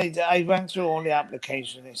did, and I went through all the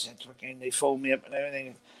applications. They said, fucking, they phoned me up and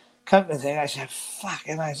everything. Come to think, I said,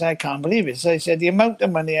 fucking, I can't believe it. So I said, the amount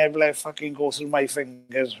of money I've let fucking go through my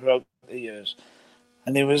fingers throughout the years.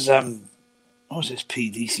 And it was, what was this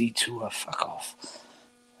PDC tour? Fuck off.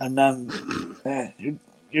 And,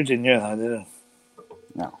 you didn't hear that, did you?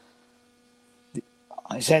 No.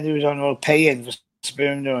 I said he was on about paying for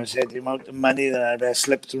sperm donor. I said the amount of money that I've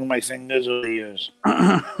slipped through my fingers over the years.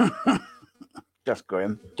 Just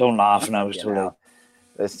grim. Don't laugh now, it's too late.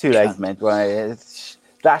 It's too late, mate.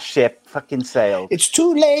 That ship fucking sailed. It's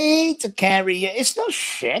too late to carry you. It's not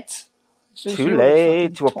shit. It's too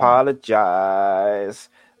late to apologise.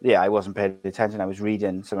 Yeah, I wasn't paying attention. I was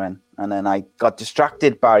reading something. And then I got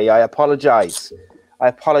distracted, Barry. I apologise.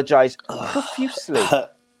 Profusely.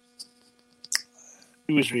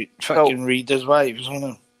 He was fucking Reader's wives,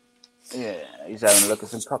 wasn't he? Yeah, he's having a look at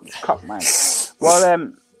some cop man.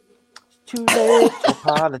 Well, too late to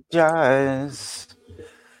apologise.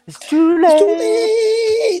 It's too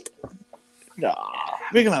late. No,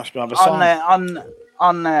 we're gonna have to have a song.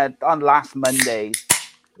 On last Monday's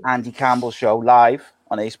Andy Campbell show live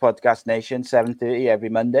on Ace Podcast Nation, 7:30 every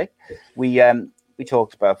Monday. We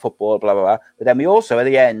talked about football, blah blah blah. But then we also at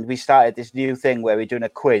the end we started this new thing where we're doing a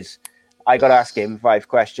quiz. I got to ask him 5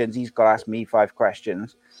 questions. He's got to ask me 5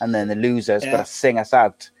 questions, and then the loser's got to sing us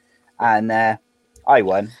out. And I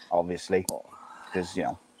won, obviously, because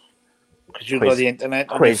because you got the internet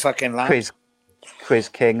on your fucking lap. Quiz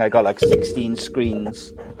king. I got like 16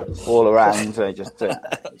 screens all around. So I just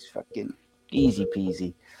it's fucking easy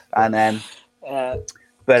peasy. And then,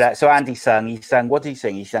 so Andy sang. He sang. What did he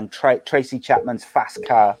sing? He sang Tracy Chapman's "Fast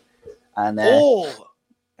Car," and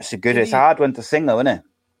it's a hard one to sing, though, isn't it?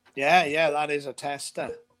 Yeah, that is a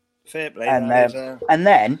tester. Fair play. And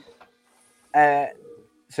then,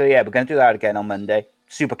 so yeah, we're going to do that again on Monday.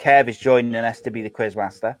 Super Kev is joining us to be the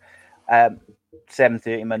quizmaster.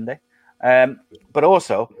 7:30 Monday. But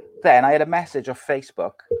also, then I had a message off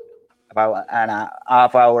Facebook about an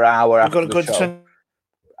half hour You've got after a the good show.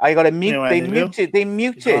 I got a mute. They muted the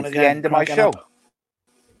end of my show.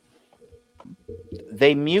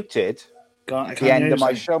 They muted the end of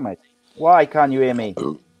my show, mate. Why can't you hear me?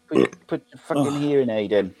 Put your fucking hearing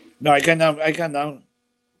aid in. No, I can now.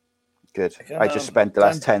 Good. I just spent the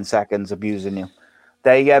last 10 seconds abusing you.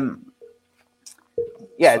 They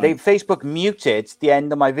Facebook muted the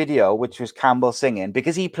end of my video, which was Campbell singing,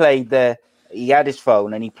 because he had his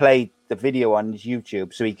phone and he played the video on his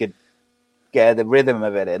YouTube so he could get the rhythm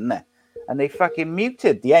of it in there. And they fucking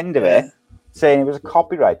muted the end of it, saying it was a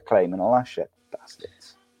copyright claim and all that shit.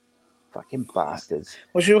 Bastards. Fucking bastards.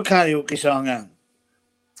 What's your karaoke song, Anne?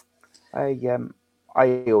 I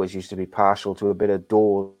always used to be partial to a bit of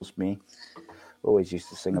Doors, me. Always used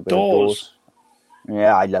to sing a bit of Doors.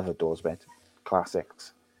 Yeah, I love a Doors, mate.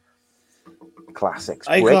 Classics. I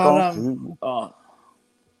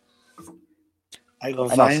got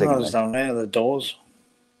vinyls down there, the Doors.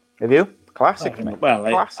 Have you? Classic, mate. Well,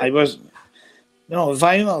 classic. I was... No,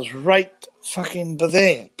 vinyls right fucking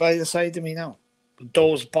there, by the side of me now. The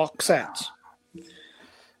Doors box sets.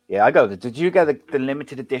 Yeah, I got it. Did you get the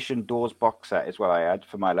limited edition Doors box set is what I had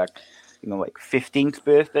for my 15th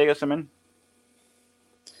birthday or something?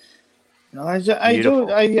 No, I do.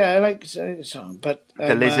 I like the song, but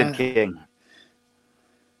the Lizard King.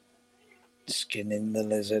 Skinning the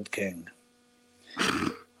Lizard King.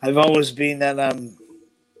 I've always been that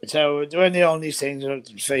so doing all these things on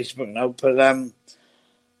Facebook now, but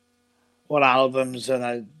what albums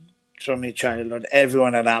and from my childhood,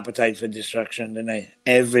 everyone had Appetite for Destruction, didn't they?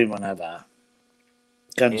 Everyone had that.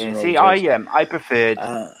 Guns N' Roses. See, I preferred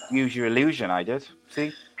Use Your Illusion. I did.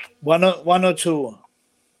 See, one or two.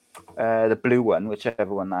 The blue one,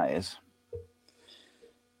 whichever one that is.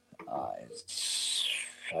 I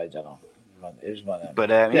don't know. It's one of them.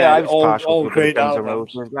 But I was partial to great Guns N'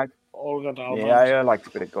 albums. Roses. All good albums. Yeah, I liked a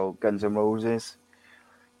bit of Guns N' Roses.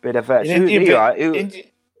 Bit of Go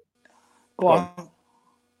on.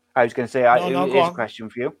 I was going to say, here's a question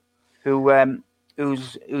for you. Who'd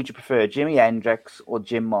you prefer, Jimi Hendrix or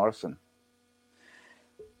Jim Morrison?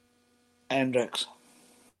 Hendrix.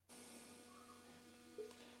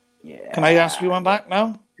 Yeah. Can I ask you one back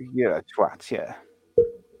now? You're a twat, yeah.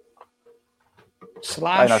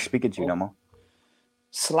 Slash. I'm not speaking to you no more.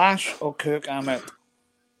 Slash or Kirk Hammett?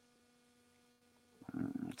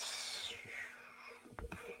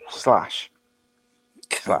 Slash.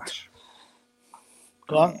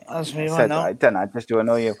 Go on, ask me one now. I don't know, just to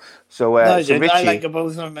annoy you. So, Richie, I like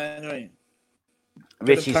both of them anyway.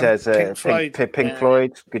 Richie says Pink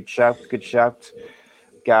Floyd. Good shout.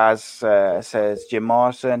 Gaz says Jim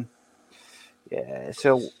Morrison. Yeah,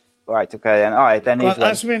 so, right, okay then. All right, then he's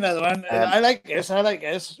ask me another one. I like this.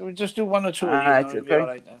 We'll just do one or two. Okay. All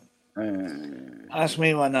right then. Ask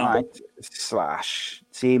me one now. All right, Slash.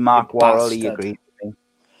 See, Mark Worrell, he agreed with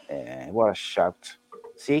me. What a shout.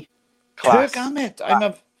 See? Class. Kirk Hammett. I'm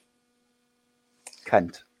a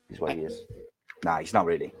cunt, is what he is. Nah, he's not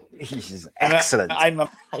really. He's excellent. I'm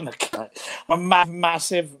a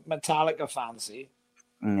massive Metallica fan, see?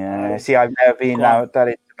 Yeah, see, I've never been that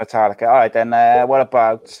into Metallica. All right, then what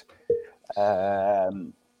about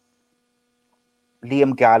Liam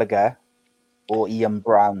Gallagher or Ian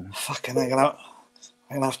Brown? Fucking, I'm gonna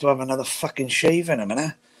have to have another fucking shave in a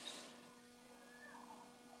minute.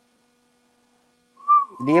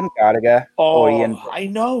 Liam Gallagher or Ian Brown?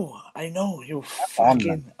 I know, you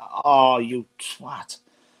fucking... you twat.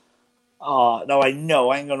 No, I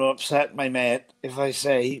know I'm going to upset my mate if I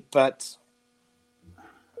say, but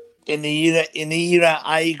in the era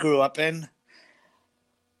I grew up in,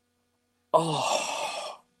 do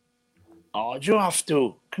you have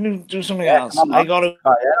to? Can you do something else? I gotta.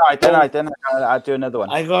 I'll do another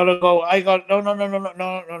one. I gotta go.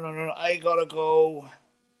 No. I gotta go.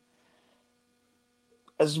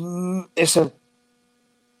 It's a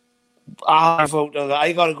hard vote.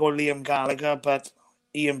 I gotta go Liam Gallagher, but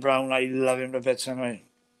Ian Brown, I love him to bits anyway.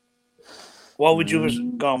 What would you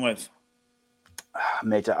have gone with?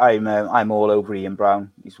 Mate, I'm all over Ian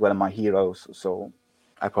Brown. He's one of my heroes, so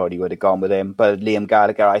I probably would have gone with him. But Liam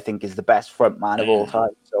Gallagher, I think, is the best front man of all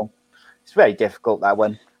time. So it's very difficult, that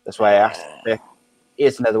one. That's why I asked.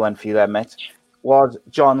 Here's another one for you then, mate. Was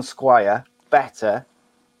John Squire better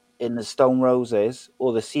in the Stone Roses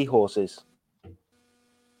or the Seahorses?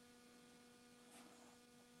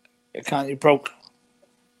 Can't you broke?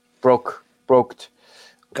 Broked.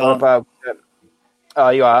 Go What on. about? Oh,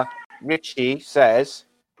 you are. Richie says.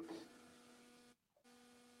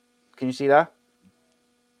 Can you see that?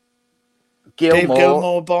 Dave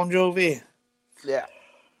Gilmore, Bon Jovi. Yeah.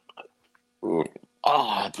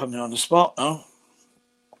 Oh, put me on the spot now.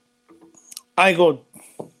 I go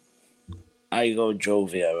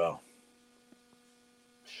Jovi.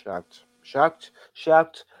 Shout.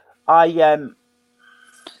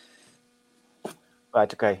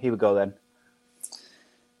 Right, okay, here we go then.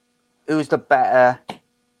 Who's the better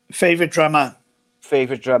Favorite drummer?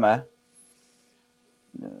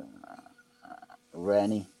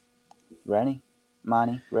 Manny.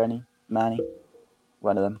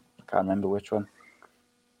 One of them. Can't remember which one.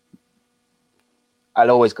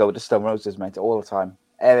 I'll always go with the Stone Roses, mate, all the time.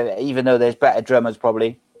 Even though there's better drummers,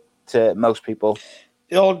 probably, to most people.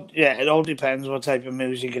 It all depends what type of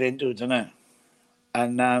music you're into, doesn't it?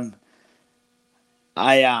 And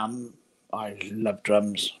I love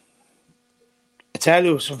drums. I tell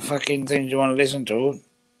you some fucking things you want to listen to.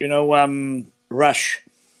 You know, Rush.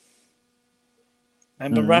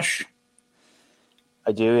 Remember Rush?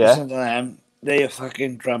 I do, yeah. Listen to them. They're a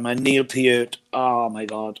fucking drummer. Neil Peart. Oh, my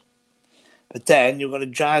God. But then you've got a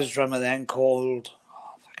jazz drummer then called...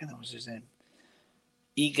 Oh, fucking hell, what's his name?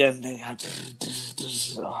 Egan. Oh,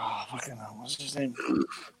 fucking hell, what's his name?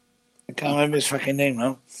 I can't remember his fucking name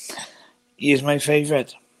now. He is my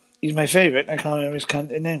favourite. He's my favourite. I can't remember his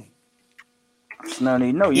cunt's name.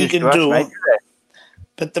 No use to us, mate.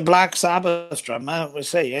 But the Black Sabbath drummer was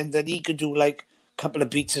saying that he could do like a couple of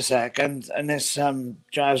beats a second, and this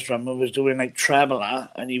jazz drummer was doing like treble,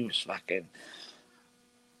 and he was fucking...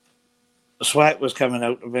 The sweat was coming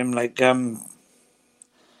out of him like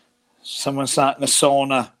someone sat in a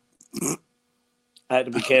sauna. I had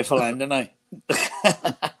to be careful then, didn't I?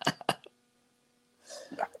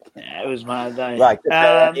 Yeah, it was mad. Right.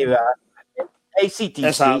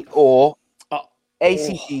 ACDC or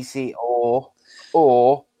ACDC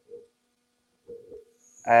or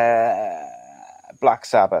Black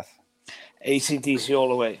Sabbath. ACDC all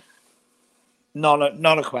the way. Not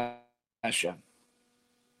a question.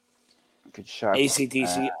 Good shout.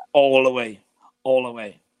 ACDC all the way.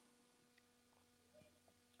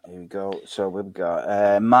 Here we go. So we've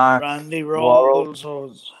got Mark Randy Rhoads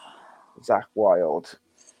or Zach Wild.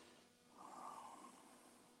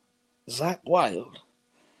 Zach Wild?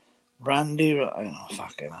 Randy... Oh,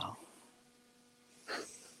 fucking hell.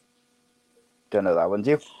 Don't know that one,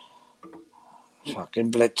 do you?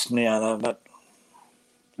 Fucking blitzed me out of it.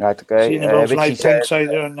 Right, okay. Seen him both like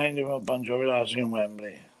Pinkside and 90 Bon Jovi last in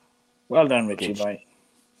Wembley. Well done, Richie, mate.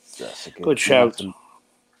 That's a good shout.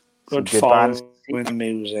 Good following bands.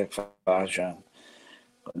 Music for Bajan.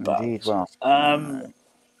 Indeed, well.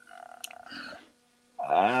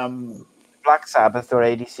 Black Sabbath or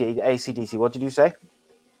ACDC, what did you say?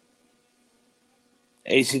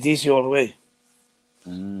 ACDC all the way.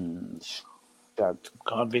 Can't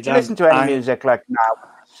be done. Do you listen to any music like now?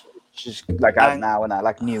 Just like out now and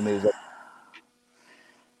like new music?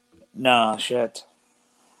 Nah, shit.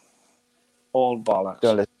 All bollocks.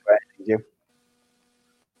 Don't listen to anything, do you?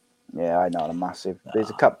 Yeah, I know, they're massive.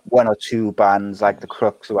 There's one or two bands like the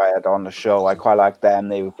Crooks who I had on the show. I quite like them.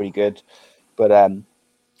 They were pretty good. But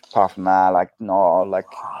apart from that, like, no, like...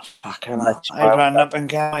 Oh, fucking hell. I'd run up and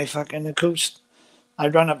get my fucking acoustic.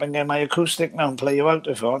 I'd run up and get my acoustic now and play you out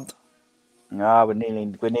if you want. No, we're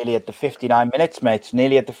nearly at the 59 minutes, mate.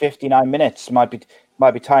 Nearly at the 59 minutes. Might be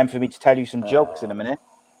time for me to tell you some jokes in a minute,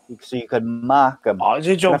 so you can mark them. Oh, is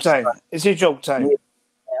it joke time? Is it joke time?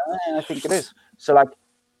 Yeah, I think it is. So, like,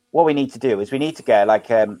 what we need to do is we need to get like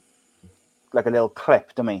a little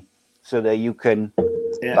clip, don't we? So that you can,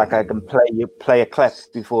 like, I can play a clip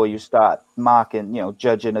before you start marking,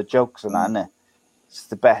 judging the jokes and that. Innit? It's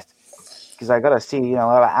the best because I gotta see,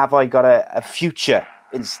 have I got a future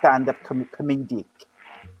in stand-up comedic?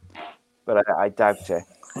 But I doubt it.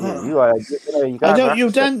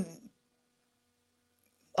 You've done.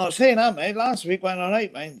 I was saying that, mate. Last week went all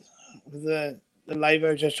right, mate. With the live, I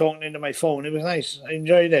was just talking into my phone. It was nice. I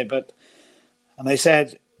enjoyed it, and I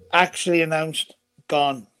said, actually announced,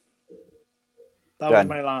 gone. That was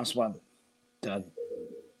my last one. Done.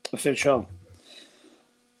 Official.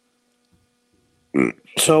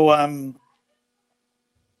 So,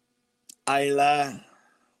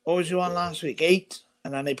 what was you on last week? 8?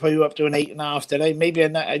 And then they put you up to an 8.5 today. Maybe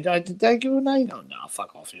did I give you a 9? Oh, no,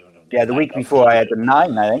 fuck off. Yeah, the week before I had a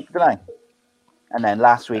 9, I think, didn't I? And then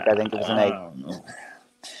last week, I think it was an 8.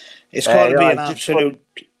 It's got to be an absolute...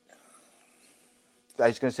 I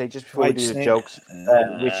was going to say, just before we do the jokes,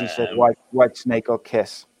 Richie said white snake or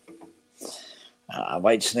kiss.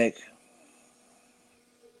 White snake.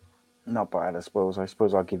 Not bad, I suppose. I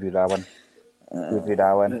suppose I'll give you that one. Give you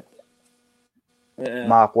that one.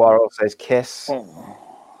 Mark Worrell says Kiss. Oh.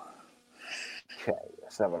 Okay,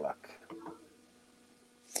 let's have a look.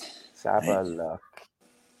 Let's have a look.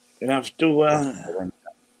 You have to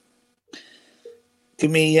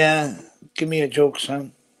give me a joke,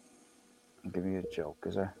 son. Give me a joke,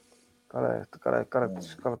 is it? Gotta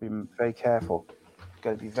be very careful.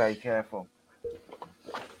 Gotta be very careful.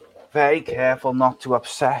 Very careful not to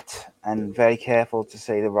upset, and very careful to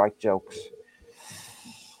say the right jokes.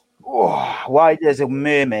 Oh, why does a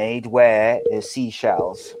mermaid wear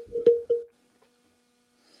seashells?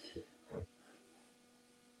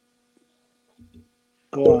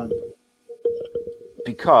 Go on.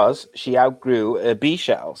 Because she outgrew her bee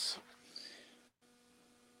shells.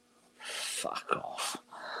 Fuck off.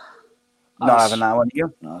 Not having that one,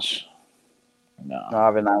 you? No. Not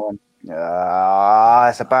having that one.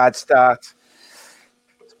 It's a bad start.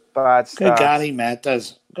 Bad start. Good God, he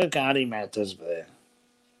matters. There.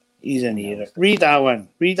 He's an eater. Read that one.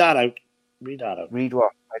 Read that out. Read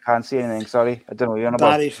what? I can't see anything, sorry. I don't know what you're on about.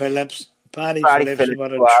 Barry Phillips. Barry Phillips,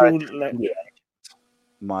 what a true legend.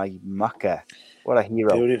 My mucker. What a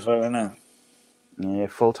hero. Beautiful, isn't it? Yeah,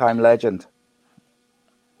 full-time legend.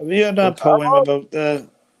 Have you heard that poem about the...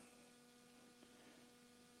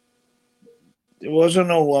 There was an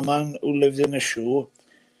old woman who lived in a shoe.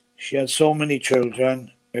 She had so many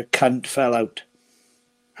children, her cunt fell out.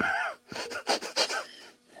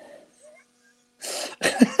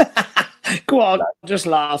 Go on, just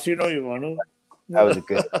laugh. You know you want to. That was a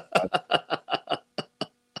good one.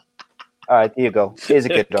 All right, here you go. Here's a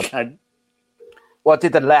good one. What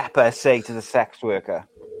did the leper say to the sex worker?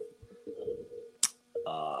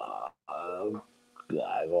 Go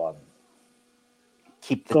on.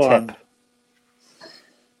 Keep the tip. On.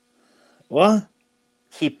 What?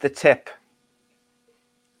 Keep the tip.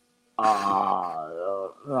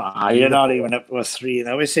 You're not even up to a 3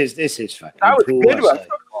 now. This is fucking. That was a good one.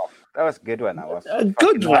 That was a good one. That was a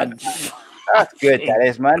good one. That's good. That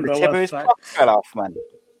is, man. The tip of his cock fell off, man.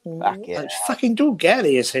 Fuck yeah. I fucking do get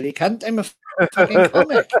it, you silly cunt. I'm a fucking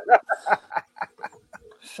comic.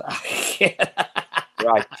 Fuck yeah.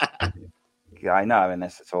 Right. Yeah, I'm not having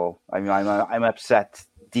this at all. I'm upset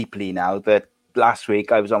deeply now that last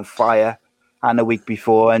week I was on fire, and the week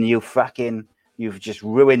before, and you've just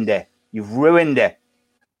ruined it. You've ruined it.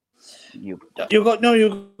 You got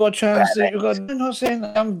a chance. I'm not saying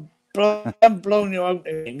I'm blowing you out.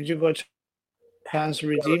 You got a chance to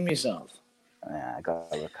redeem yourself. Yeah, I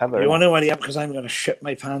got to recover. You want to hurry up because I'm going to shit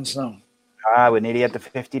my pants now. We're nearly at the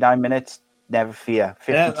 59 minutes. Never fear.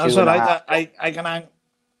 52 yeah, that's all right. I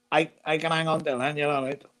can hang on till then. You're all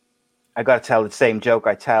right. I got to tell the same joke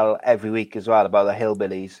I tell every week as well about the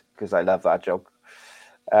hillbillies because I love that joke.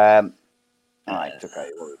 All right,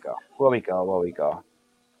 okay. Where we go.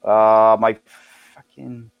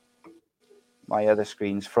 My other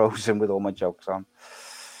screen's frozen with all my jokes on.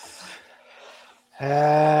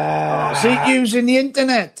 See, using the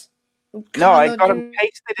internet. No, I got them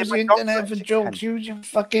pasted in the my internet for jokes. Use your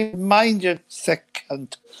fucking mind, you thick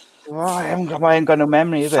cunt. Oh, I ain't got no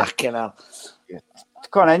memory of it. Fucking hell.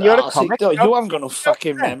 Go on, then. You're a comic. You haven't got no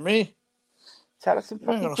fucking memory. Tell us some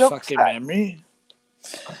fucking jokes. Jokes, fucking memory.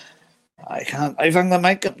 I can't. I've hung the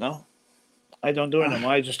mic up now. I don't do it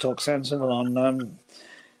anymore. I just talk sensible on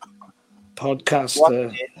podcast.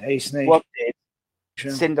 Ace Nation. What did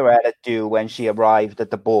Cinderella do when she arrived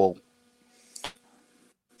at the ball?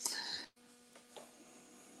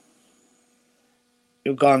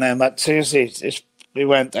 You've gone there, but seriously, we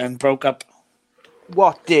went and broke up.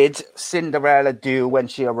 What did Cinderella do when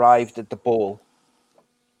she arrived at the ball?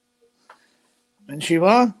 When she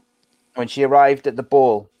what? When she arrived at the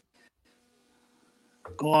ball.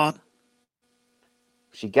 Go on.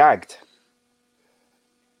 She gagged.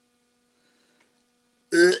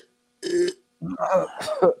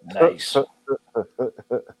 Nice.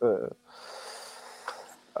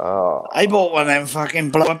 Oh. I bought one of them fucking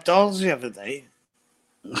blow-up dolls the other day.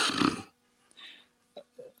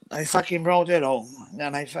 I fucking brought it home, and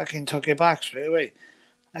then I fucking took it back straight away.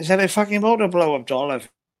 I said, I fucking bought a blow-up doll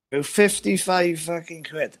for 55 fucking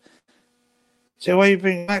quid. So why you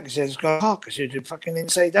bring it back? He says, it's got a cock. I said, you're fucking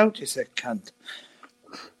inside out, you sick cunt.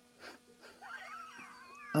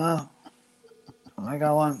 Oh. I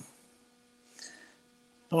got one.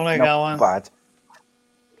 Not bad.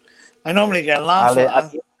 I normally get laughed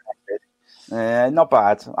at. Not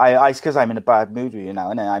bad. It's because I'm in a bad mood with you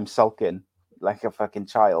now, and I'm sulking like a fucking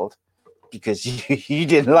child because you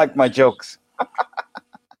didn't like my jokes.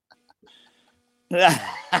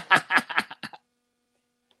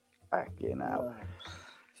 Fucking hell.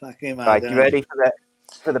 Fucking right, you ready for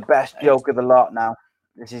for the best joke of the lot now.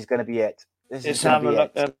 This is going to be it. This Let's is going have to a be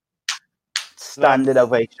look it. at Standard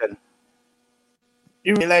ovation.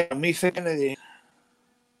 you. Really like me thinking of you?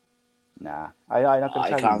 Nah, I'm not going to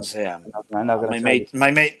tell you. I can't say I'm not going to tell you.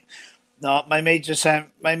 My mate. No, my mate just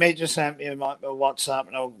sent me my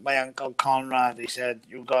WhatsApp. No, my uncle Conrad. He said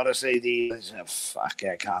you got to say the. I said, fuck,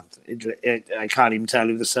 I can't. I can't even tell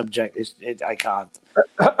you the subject. I can't.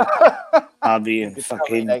 I'll be in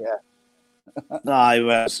fucking. No, I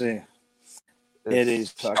will see. It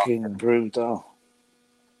is fucking brutal.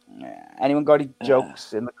 Yeah. Anyone got any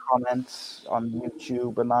jokes in the comments on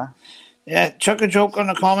YouTube and that? Yeah, chuck a joke on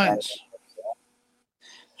the comments.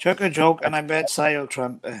 Chuck a joke, and I bet Si will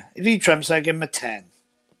trump. If he trumps, I give him a 10.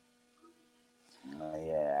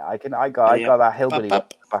 Yeah, I got that hillbilly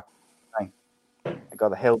back. I got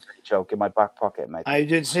the hillbilly joke in my back pocket, mate. I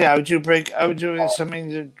did say, how would you something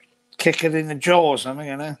to kick it in the jaw or something,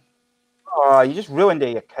 you know? Oh, you just ruined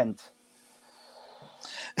it, you cunt.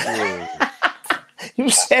 You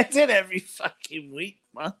said it every fucking week,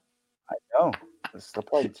 man. I know. That's the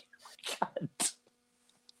point. Cunt.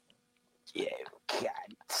 You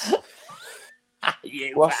cunt.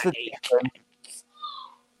 You What's the difference?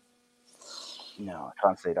 No, I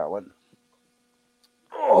can't say that one.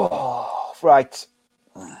 Oh, right.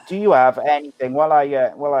 Do you have anything? While I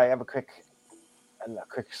have a quick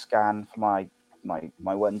scan for my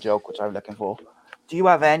one joke, which I'm looking for. Do you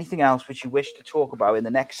have anything else which you wish to talk about in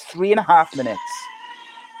the next 3.5 minutes?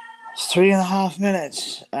 3.5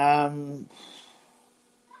 minutes.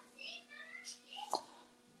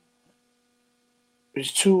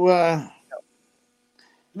 There's two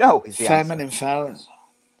feminine fellas.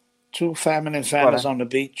 Two feminine fellas on the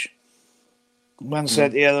beach. One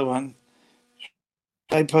said the other one,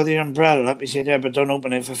 I put the umbrella up. He said, yeah, but don't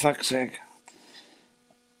open it for fuck's sake.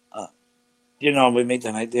 You know, we made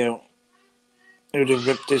an idea. He would have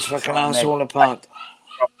ripped his fucking asshole apart.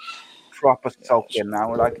 Proper talking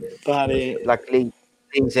now, like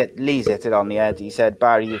Lee's hit it on the head. He said,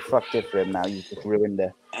 Barry, you fucked it for him now. You just ruined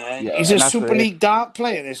it. He's a Super League dart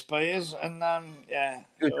player, this boy is. And,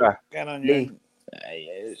 Who's so get on Lee? you. He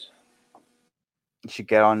is. You should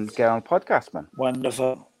get on the podcast, man.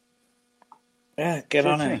 Wonderful. Yeah, get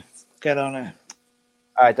on it. Get on it.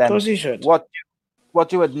 All right, then. Of course he should. What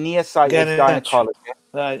do a nearsighted gynecologist?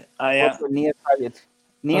 Right, What's a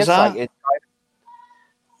nearsighted?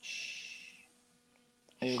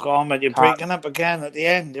 You go on, but you're breaking up again at the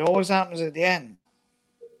end. It always happens at the end.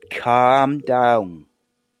 Calm down.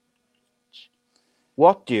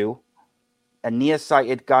 What do a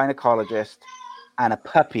nearsighted gynecologist and a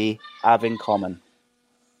puppy have in common?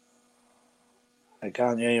 I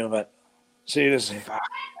can't hear you, but seriously.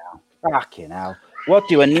 Fucking hell. What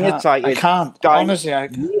do a nearsighted... I can't. Honestly, I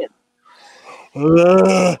can't.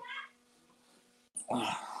 I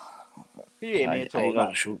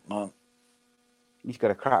gotta shoot, man. He's got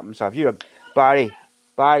to crap himself. You're a Barry.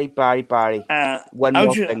 One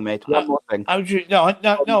more thing, mate. One more thing. No,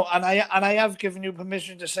 and I have given you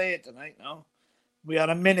permission to say it tonight. No, we are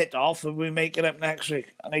a minute off, and we make it up next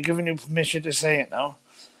week. And I've given you permission to say it now.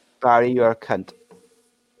 Barry, you're a cunt.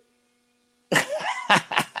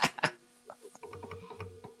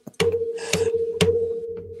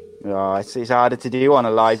 Oh, it's harder to do on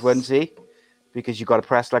a live one, see, because you've got to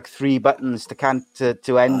press like 3 buttons to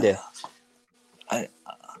end it.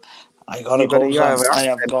 I gotta go. I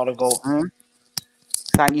have gotta go.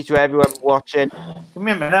 Thank you to everyone watching. Give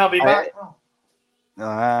me a minute, I'll be back.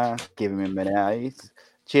 Give me a minute.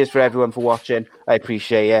 Cheers for everyone for watching. I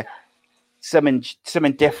appreciate it. Something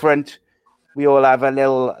different. We all have a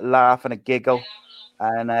little laugh and a giggle,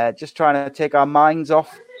 and just trying to take our minds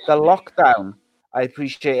off the lockdown. I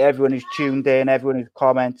appreciate everyone who's tuned in, everyone who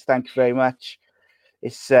comments. Thank you very much.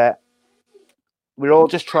 It's we're all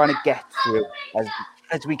just trying to get through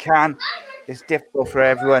as we can. It's difficult for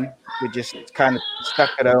everyone. We're just kind of stuck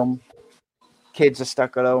at home. Kids are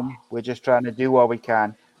stuck at home. We're just trying to do what we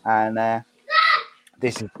can. And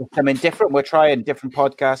this is something different. We're trying different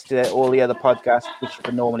podcasts to all the other podcasts which you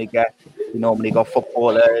can normally get. We normally got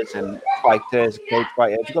footballers and fighters, cage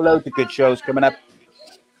fighters. We've got loads of good shows coming up.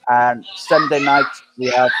 And Sunday night, we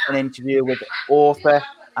have an interview with author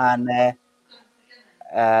and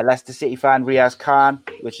Leicester City fan Riaz Khan,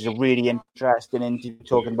 which is a really interesting interview,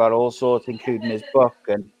 talking about all sorts, including his book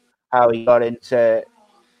and how he got into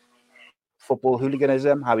football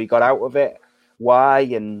hooliganism, how he got out of it, why,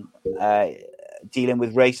 and dealing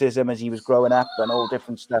with racism as he was growing up and all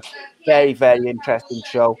different stuff. Very, very interesting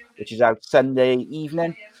show, which is out Sunday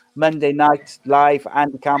evening. Monday night, live,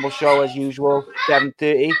 Andy Campbell show as usual,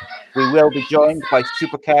 7:30. We will be joined by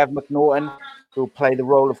Super Kev McNaughton, who will play the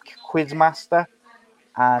role of Quizmaster.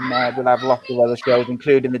 and we'll have lots of other shows,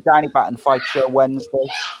 including the Danny Batten Fight Show Wednesday,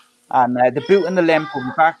 and the Boot and the Limp will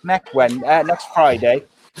be back next Friday.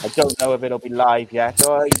 I don't know if it'll be live yet.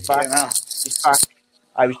 Oh, he's back. He's back.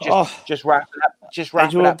 I was just wrapping up. I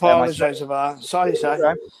do Up apologise for that. Sorry,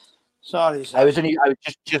 sir. Sorry, sir. I was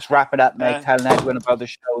just wrapping up, mate, telling everyone about the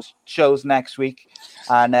shows next week,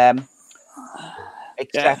 and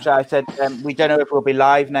etc. I said we don't know if we'll be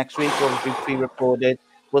live next week or it'll be pre-recorded.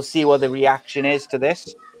 We'll see what the reaction is to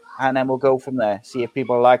this, and then we'll go from there. See if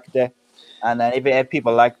people liked it, and then if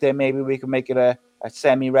people liked it, maybe we can make it a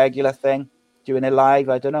semi-regular thing, doing it live.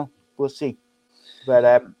 I don't know. We'll see.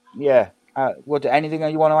 But yeah. What anything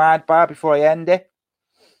you want to add, Bar, before I end it?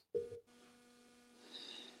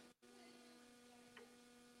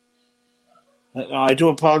 I do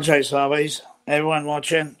apologise, always. Everyone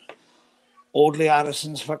watching. Audley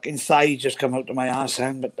Harrison's fucking thigh just come out of my arse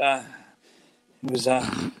then, but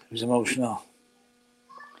it was emotional.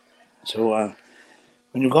 So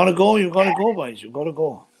when you gotta go, boys. You gotta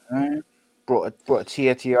go. Brought a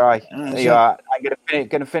tear to your eye. There you are. I'm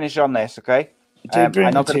gonna finish on this, okay? I'm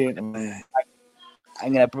going to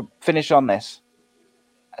finish on this.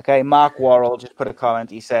 Okay, Mark Worrell just put a comment.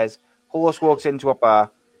 He says, horse walks into a bar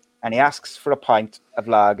and he asks for a pint of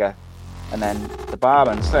lager. And then the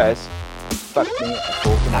barman says, fuck me.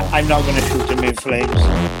 I'm not going to shoot him in flames.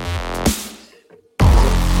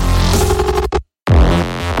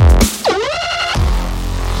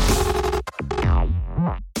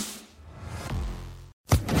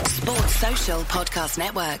 Sports Social Podcast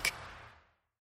Network.